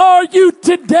desperate are you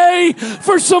today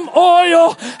for some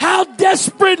oil? How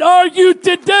desperate are you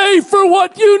today for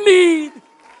what you need?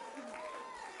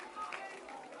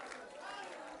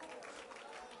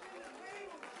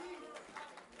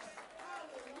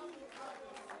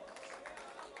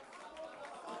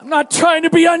 I'm not trying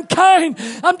to be unkind.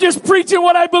 I'm just preaching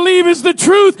what I believe is the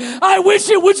truth. I wish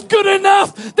it was good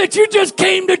enough that you just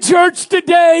came to church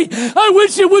today. I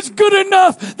wish it was good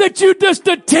enough that you just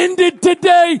attended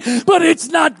today. But it's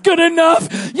not good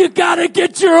enough. You gotta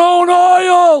get your own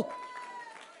oil.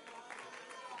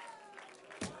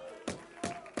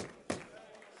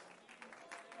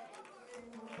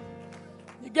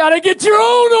 You gotta get your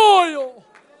own oil.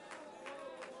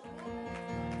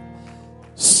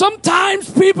 Sometimes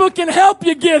people can help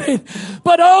you get it,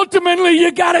 but ultimately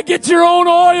you got to get your own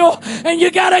oil and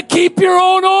you got to keep your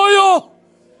own oil.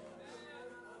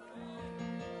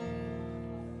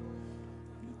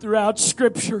 Throughout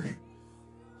Scripture,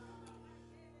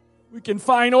 we can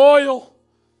find oil,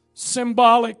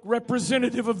 symbolic,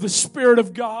 representative of the Spirit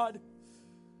of God.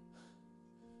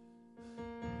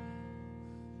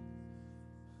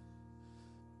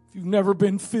 If you've never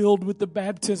been filled with the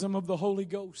baptism of the Holy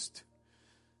Ghost,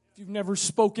 if you've never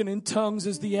spoken in tongues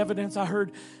as the evidence, I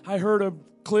heard a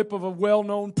clip of a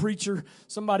well-known preacher.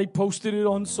 Somebody posted it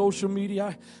on social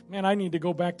media. I need to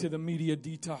go back to the media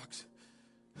detox.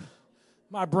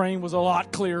 My brain was a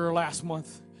lot clearer last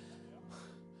month.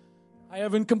 I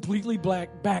haven't completely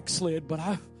backslid, but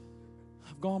I've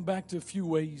gone back to a few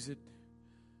ways. In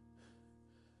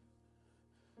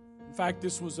fact,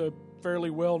 this was a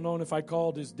fairly well-known, if I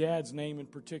called his dad's name in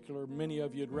particular, many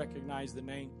of you would recognize the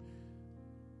name.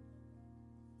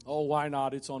 Oh, why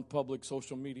not? It's on public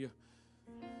social media.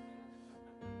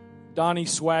 Donnie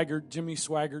Swaggart, Jimmy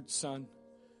Swaggart's son.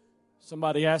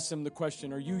 Somebody asked him the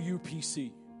question, are you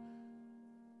UPC?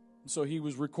 And so he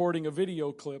was recording a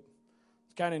video clip.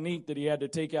 It's kind of neat that he had to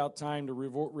take out time to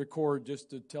record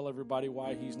just to tell everybody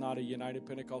why he's not a United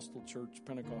Pentecostal Church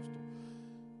Pentecostal.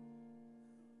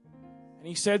 And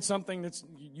he said something that's,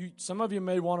 some of you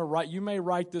may want to write, you may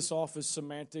write this off as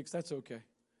semantics. That's okay.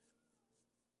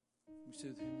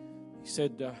 He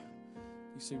said,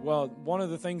 well, one of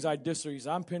the things I disagree is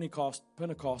I'm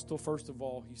Pentecostal. First of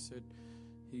all, he said,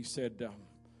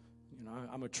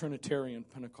 I'm a Trinitarian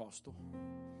Pentecostal.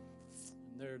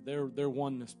 They're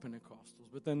oneness Pentecostals.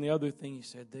 But then the other thing he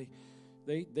said,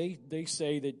 they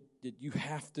say that you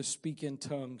have to speak in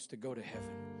tongues to go to heaven.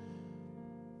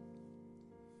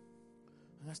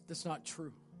 And that's not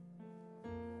true.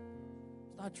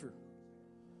 It's not true.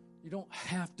 You don't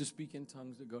have to speak in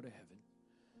tongues to go to heaven.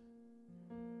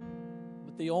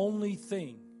 But the only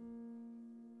thing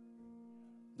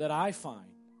that I find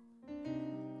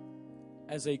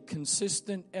as a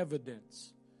consistent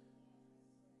evidence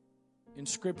in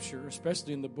Scripture,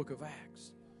 especially in the book of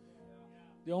Acts,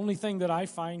 the only thing that I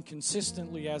find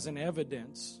consistently as an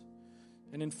evidence,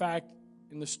 and in fact,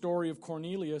 in the story of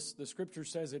Cornelius, the Scripture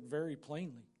says it very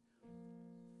plainly.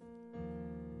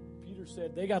 Peter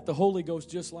said, they got the Holy Ghost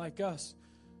just like us.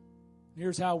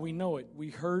 Here's how we know it. We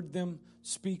heard them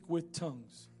speak with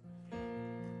tongues.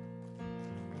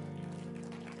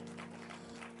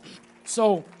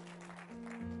 So,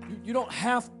 you don't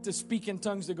have to speak in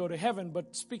tongues to go to heaven,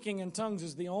 but speaking in tongues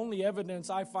is the only evidence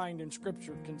I find in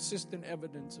Scripture, consistent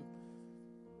evidence of.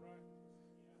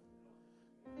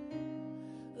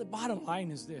 The bottom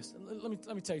line is this. Let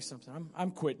me tell you something.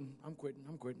 I'm quitting. But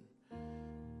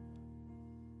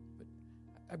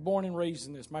I'm born and raised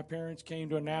in this. My parents came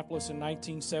to Annapolis in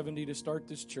 1970 to start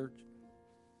this church.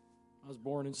 I was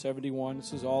born in 71.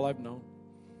 This is all I've known.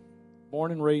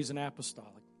 Born and raised in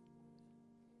Apostolic.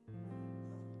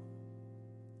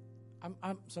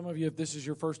 Some of you, if this is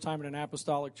your first time in an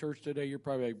Apostolic church today, you're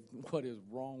probably like, what is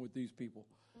wrong with these people?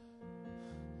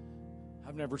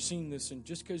 I've never seen this, and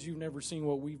just because you've never seen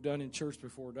what we've done in church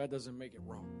before, that doesn't make it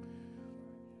wrong.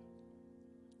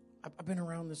 I've been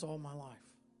around this all my life.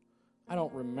 I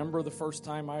don't remember the first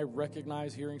time I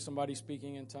recognized hearing somebody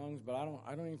speaking in tongues, but I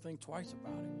don't even think twice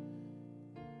about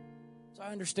it. So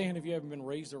I understand if you haven't been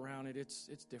raised around it, it's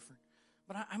different.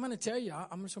 But I'm going to tell you,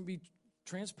 I'm just going to be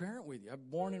transparent with you. I'm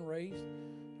born and raised.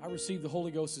 I received the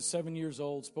Holy Ghost at 7 years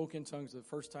old, spoke in tongues the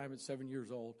first time at 7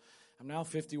 years old. I'm now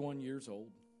 51 years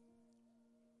old.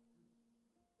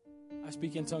 I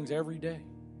speak in tongues every day.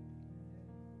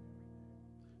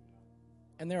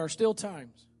 And there are still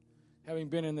times, having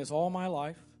been in this all my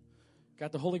life,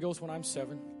 got the Holy Ghost when I'm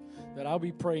 7, that I'll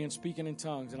be praying, speaking in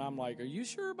tongues, and I'm like, are you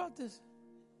sure about this?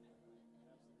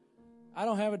 I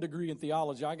don't have a degree in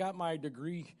theology. I got my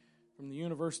degree from the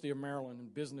University of Maryland in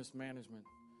business management.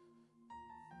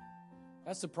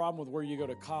 That's the problem with where you go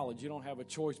to college. You don't have a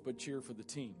choice but cheer for the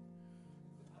team.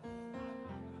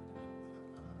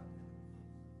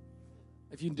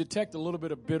 If you can detect a little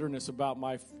bit of bitterness about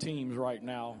my teams right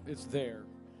now, it's there.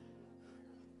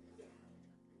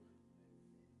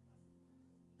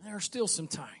 There are still some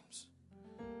times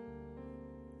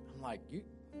I'm like,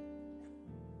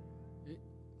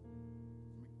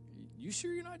 you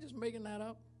sure you're not just making that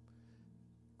up?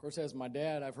 Of course, as my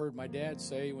dad, I've heard my dad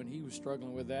say when he was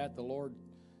struggling with that, the Lord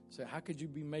said, how could you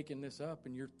be making this up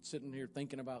and you're sitting here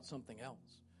thinking about something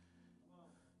else?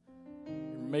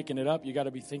 You're making it up. You got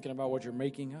to be thinking about what you're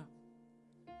making up.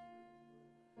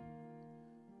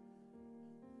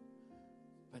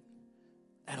 But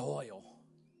that oil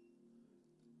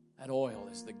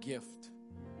is the gift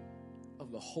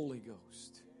of the Holy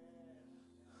Ghost.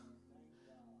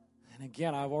 And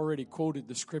again, I've already quoted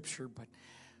the scripture,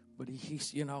 but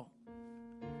he's, wouldn't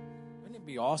it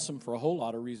be awesome for a whole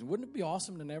lot of reasons? Wouldn't it be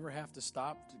awesome to never have to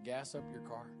stop to gas up your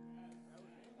car?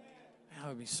 That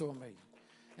would be so amazing.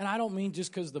 And I don't mean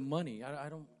just because of the money. I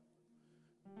don't,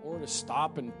 or to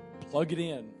stop and plug it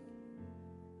in.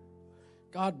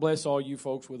 God bless all you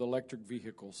folks with electric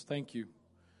vehicles. Thank you.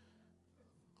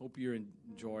 Hope you're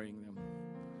enjoying them.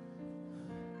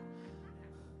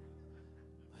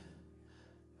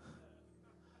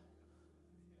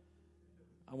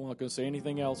 I'm not going to say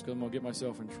anything else because I'm going to get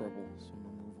myself in trouble. So I'm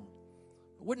going to move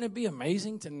on. Wouldn't it be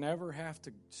amazing to never have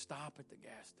to stop at the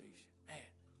gas station? Man.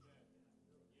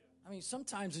 I mean,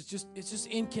 sometimes it's just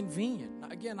inconvenient.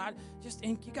 Again,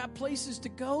 you got places to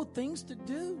go, things to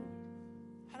do.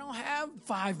 I don't have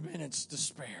 5 minutes to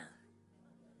spare.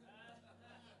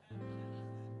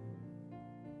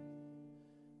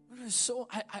 So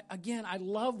I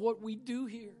love what we do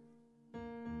here.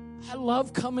 I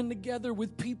love coming together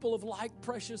with people of like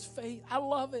precious faith. I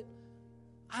love it.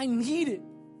 I need it.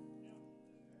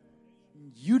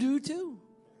 You do too.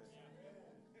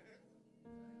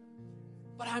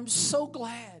 But I'm so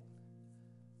glad,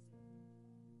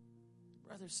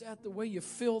 Brother Seth, the way you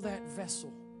fill that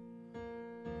vessel.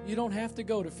 You don't have to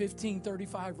go to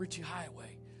 1535 Ritchie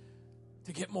Highway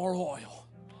to get more oil.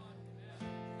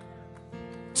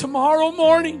 Tomorrow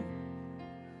morning,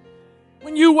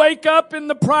 when you wake up in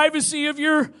the privacy of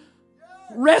your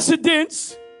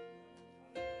residence,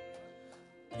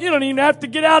 you don't even have to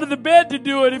get out of the bed to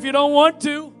do it if you don't want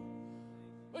to.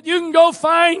 But you can go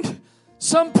find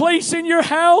some place in your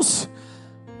house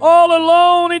all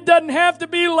alone. It doesn't have to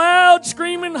be loud,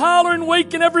 screaming, hollering,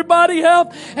 waking everybody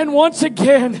up. And once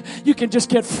again, you can just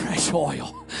get fresh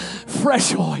oil.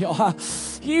 Fresh oil.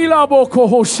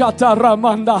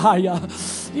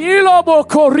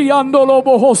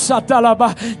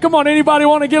 Come on, anybody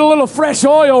want to get a little fresh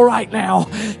oil right now?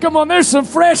 Come on, there's some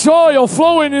fresh oil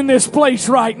flowing in this place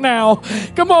right now.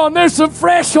 Come on, there's some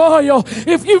fresh oil.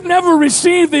 If you've never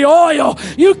received the oil,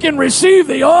 you can receive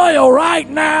the oil right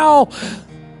now.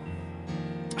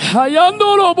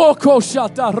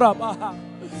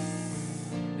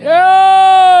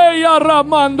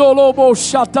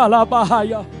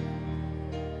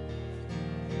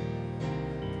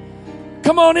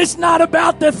 Come on, it's not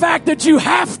about the fact that you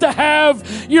have to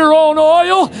have your own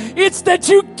oil. It's that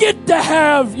you get to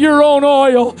have your own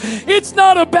oil. It's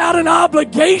not about an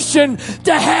obligation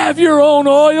to have your own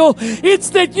oil. It's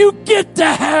that you get to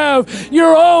have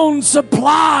your own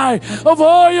supply of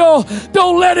oil.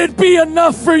 Don't let it be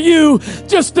enough for you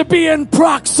just to be in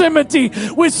proximity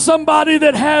with somebody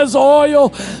that has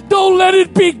oil. Don't let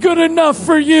it be good enough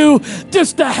for you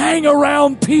just to hang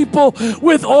around people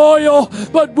with oil.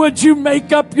 But would you make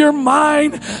up your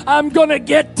mind? I'm going to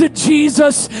get to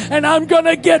Jesus and I'm going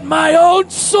to get my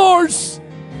own source.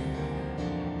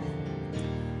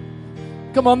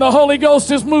 Come on, the Holy Ghost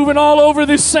is moving all over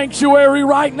this sanctuary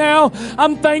right now.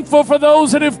 I'm thankful for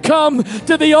those that have come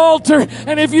to the altar.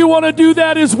 And if you want to do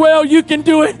that as well, you can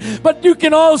do it. But you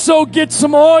can also get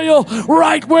some oil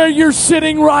right where you're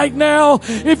sitting right now.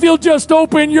 If you'll just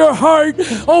open your heart,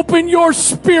 open your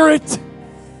spirit.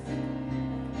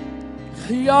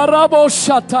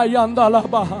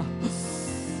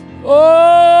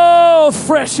 Oh,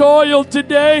 fresh oil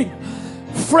today.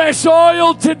 Fresh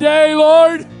oil today,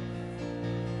 Lord.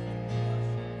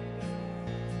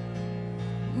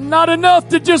 Not enough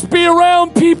to just be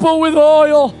around people with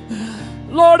oil.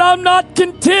 Lord, I'm not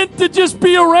content to just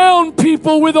be around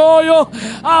people with oil.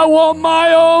 I want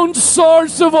my own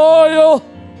source of oil.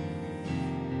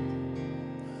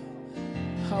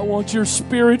 I want your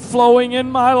Spirit flowing in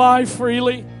my life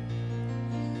freely.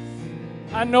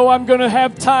 I know I'm going to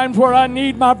have times where I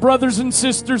need my brothers and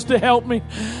sisters to help me.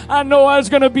 I know there's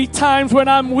going to be times when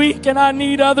I'm weak and I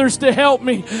need others to help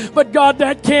me. But God,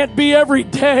 that can't be every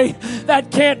day.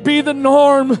 That can't be the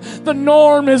norm. The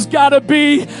norm has got to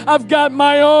be, I've got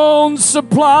my own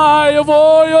supply of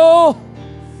oil.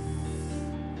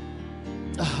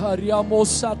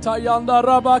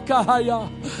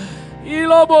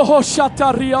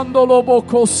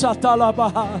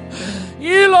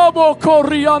 Ilobo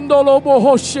corriando lobo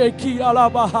hosheki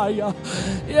alabahaya.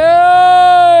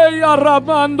 Yeah,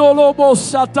 arabando lobo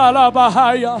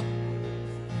satalabahaya.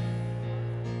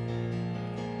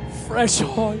 Fresh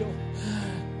oil.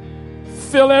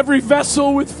 Fill every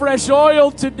vessel with fresh oil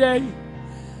today.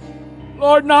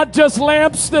 Lord, not just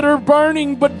lamps that are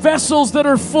burning, but vessels that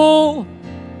are full.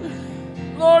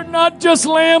 Lord, not just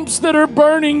lamps that are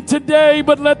burning today,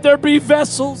 but let there be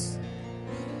vessels.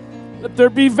 Let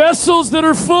there be vessels that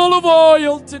are full of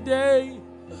oil today.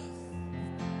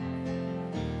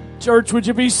 Church, would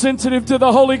you be sensitive to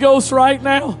the Holy Ghost right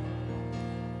now?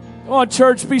 Come on,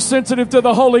 church, be sensitive to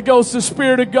the Holy Ghost. The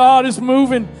Spirit of God is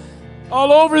moving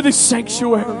all over this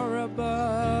sanctuary.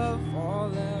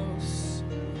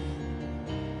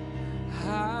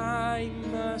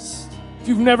 If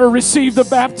you've never received the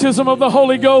baptism of the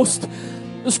Holy Ghost,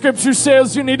 the Scripture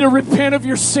says you need to repent of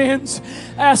your sins.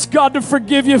 Ask God to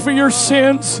forgive you for your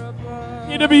sins. You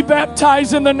need to be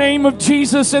baptized in the name of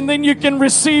Jesus, and then you can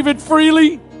receive it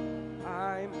freely.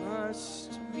 I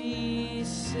must be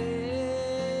saved.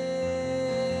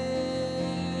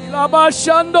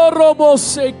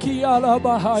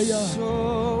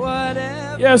 So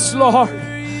yes, Lord.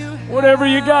 Whatever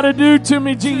you got to do to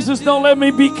me, Jesus, don't let me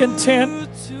be content.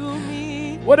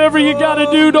 Whatever you got to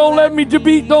do, don't let me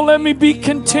be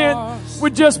content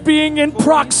with just being in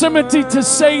proximity to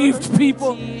saved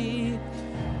people.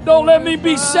 Don't let me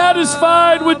be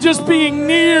satisfied with just being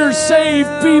near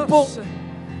saved people.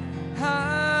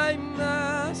 I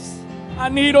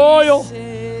need oil.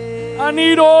 I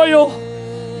need oil.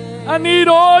 I need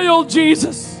oil,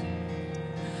 Jesus.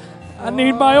 I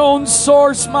need my own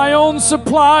source, my own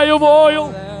supply of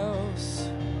oil.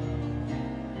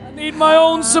 I need my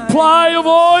own supply of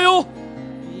oil.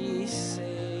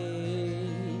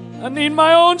 I need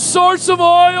my own source of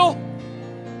oil.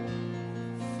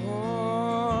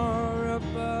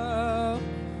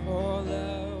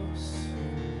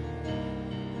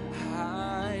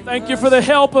 Thank you for the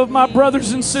help of my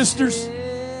brothers and sisters.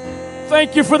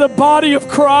 Thank you for the body of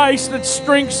Christ that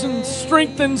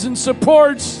strengthens and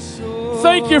supports.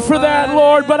 Thank you for that,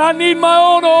 Lord. But I need my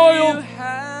own oil.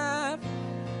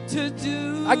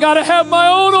 I got to have my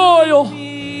own oil.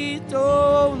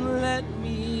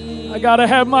 I got to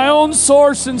have my own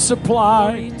source and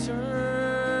supply.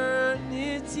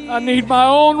 I need my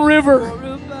own river.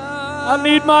 I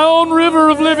need my own river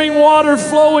of living water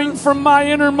flowing from my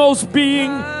innermost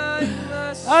being.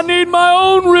 I need my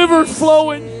own river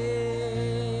flowing.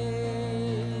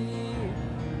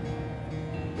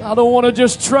 I don't want to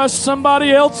just trust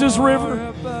somebody else's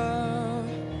river.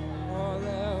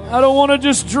 I don't want to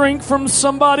just drink from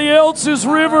somebody else's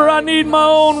river. I need my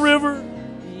own river.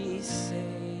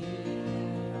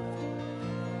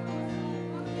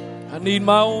 I need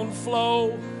my own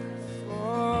flow.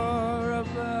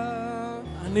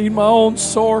 need my own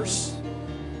source.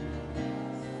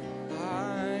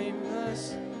 I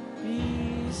must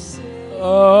be saved.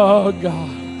 Oh,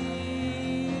 God.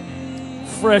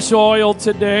 Fresh oil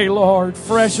today, Lord.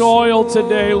 Fresh oil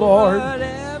today, Lord.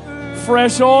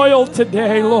 Fresh oil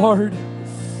today, Lord.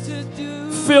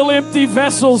 Fill empty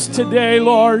vessels today,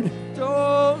 Lord.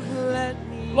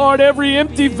 Lord, every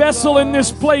empty vessel in this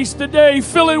place today,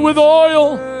 fill it with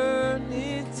oil.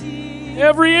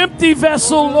 Every empty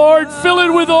vessel, Lord, fill it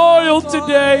with oil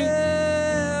today.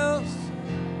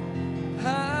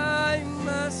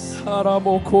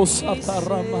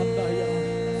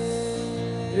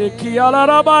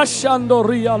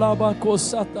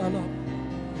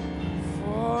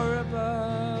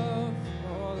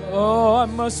 Oh, I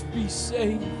must be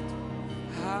saved.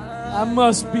 I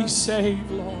must be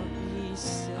saved, Lord.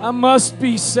 I must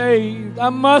be saved. I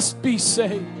must be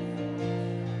saved.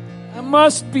 I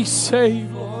must be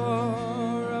saved,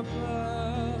 Lord.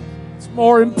 It's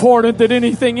more important than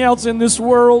anything else in this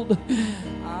world.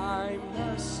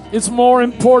 It's more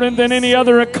important than any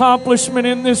other accomplishment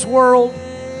in this world.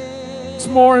 It's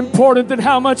more important than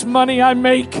how much money I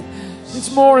make.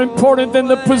 It's more important than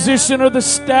the position or the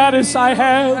status I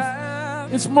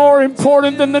have. It's more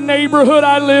important than the neighborhood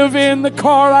I live in, the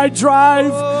car I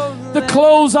drive, the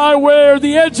clothes I wear,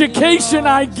 the education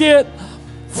I get.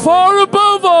 Far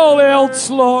above all else,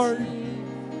 Lord.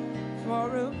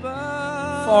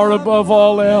 Far above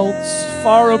all else.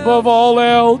 Far above all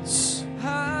else.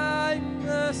 I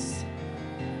must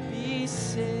be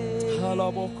saved.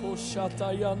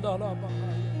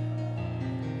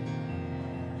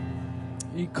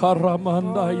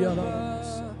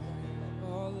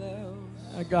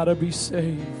 I gotta be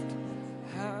saved.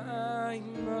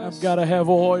 I've gotta have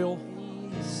oil.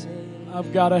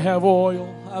 I've gotta have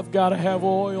oil. I've gotta have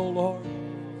oil, Lord.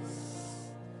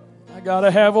 I gotta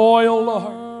have oil,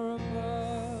 Lord.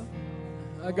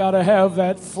 I gotta have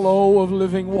that flow of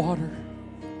living water.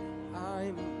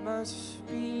 I must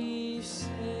be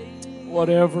saved.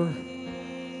 Whatever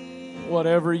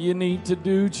you need to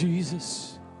do, Jesus.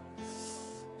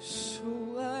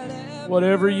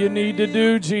 Whatever you need to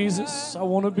do, Jesus. I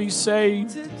want to be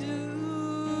saved.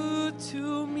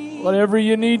 Whatever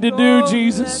you need to do,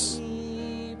 Jesus.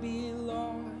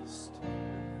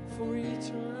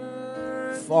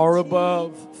 Far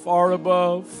above, far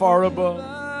above, far above.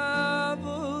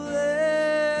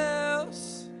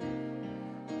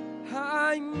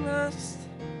 I must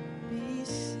be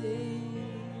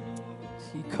saved.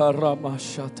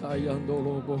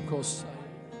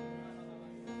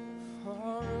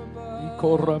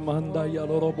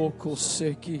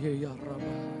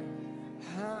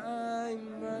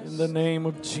 In the name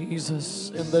of Jesus,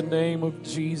 in the name of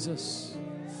Jesus,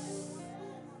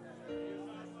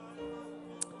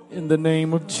 in the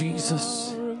name of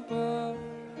Jesus,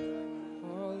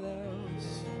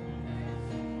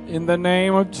 in the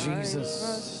name of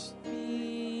Jesus.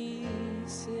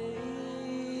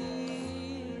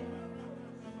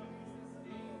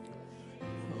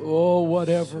 Oh,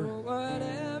 whatever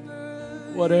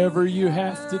you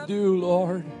have to do,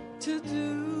 Lord.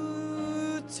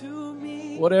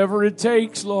 Whatever it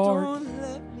takes, Lord.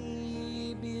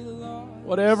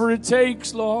 Whatever it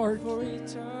takes, Lord.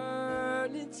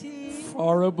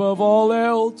 Far above all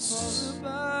else.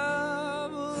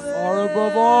 Far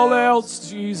above all else,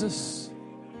 Jesus.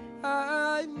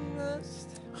 I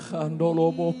must.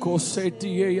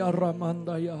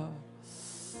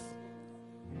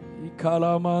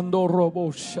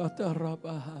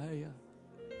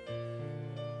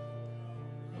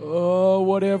 Oh,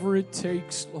 whatever it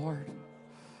takes, Lord.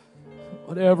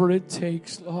 Whatever it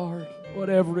takes, Lord.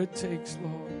 Whatever it takes,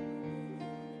 Lord.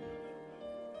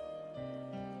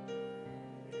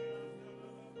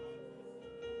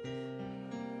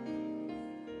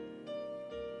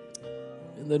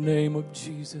 In the name of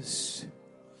Jesus.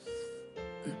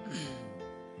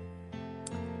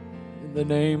 In the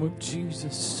name of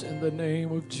Jesus. In the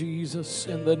name of Jesus.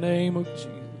 In the name of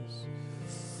Jesus.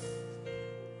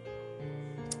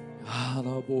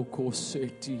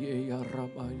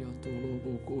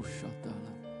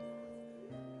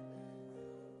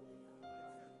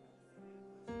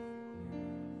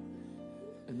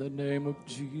 In the name of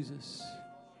Jesus.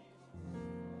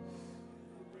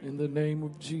 In the name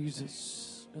of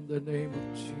Jesus. In the name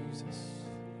of Jesus.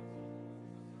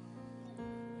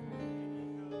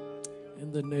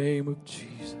 In the name of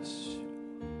Jesus.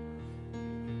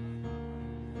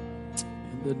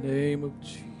 In the name of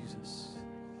Jesus.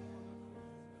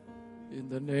 In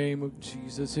the name of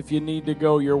Jesus. If you need to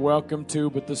go, you're welcome to,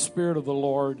 but the Spirit of the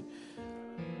Lord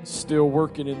is still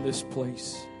working in this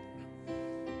place.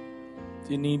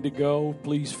 you need to go,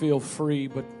 please feel free.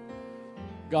 But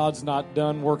God's not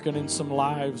done working in some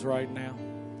lives right now.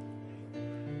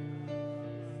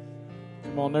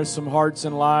 Come on, there's some hearts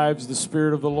and lives the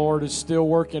Spirit of the Lord is still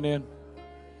working in.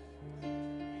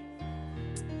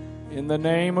 In the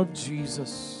name of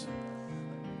Jesus.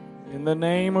 In the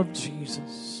name of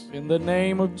Jesus. In the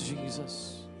name of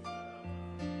Jesus.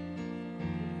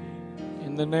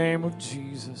 In the name of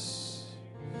Jesus.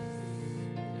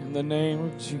 In the name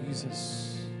of Jesus.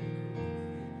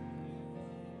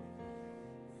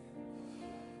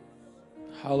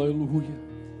 Hallelujah.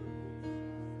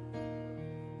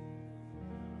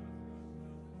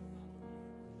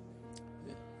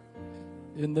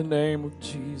 In the name of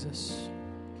Jesus.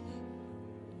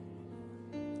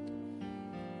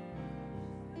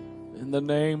 In the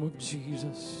name of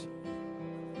Jesus.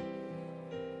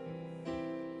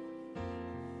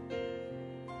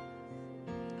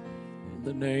 In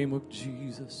the name of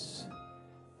Jesus.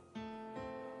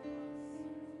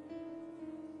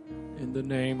 In the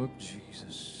name of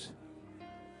Jesus.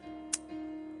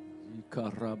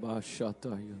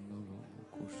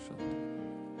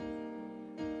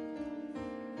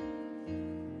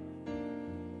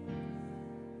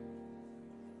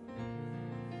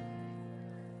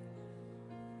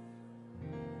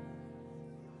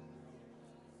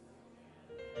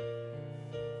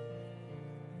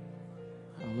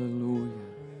 Hallelujah.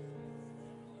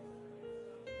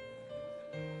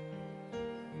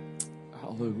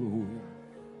 Hallelujah.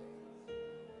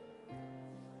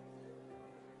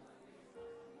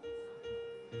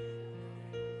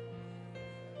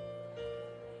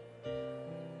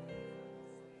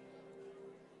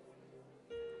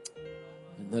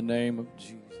 In the name of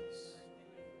Jesus.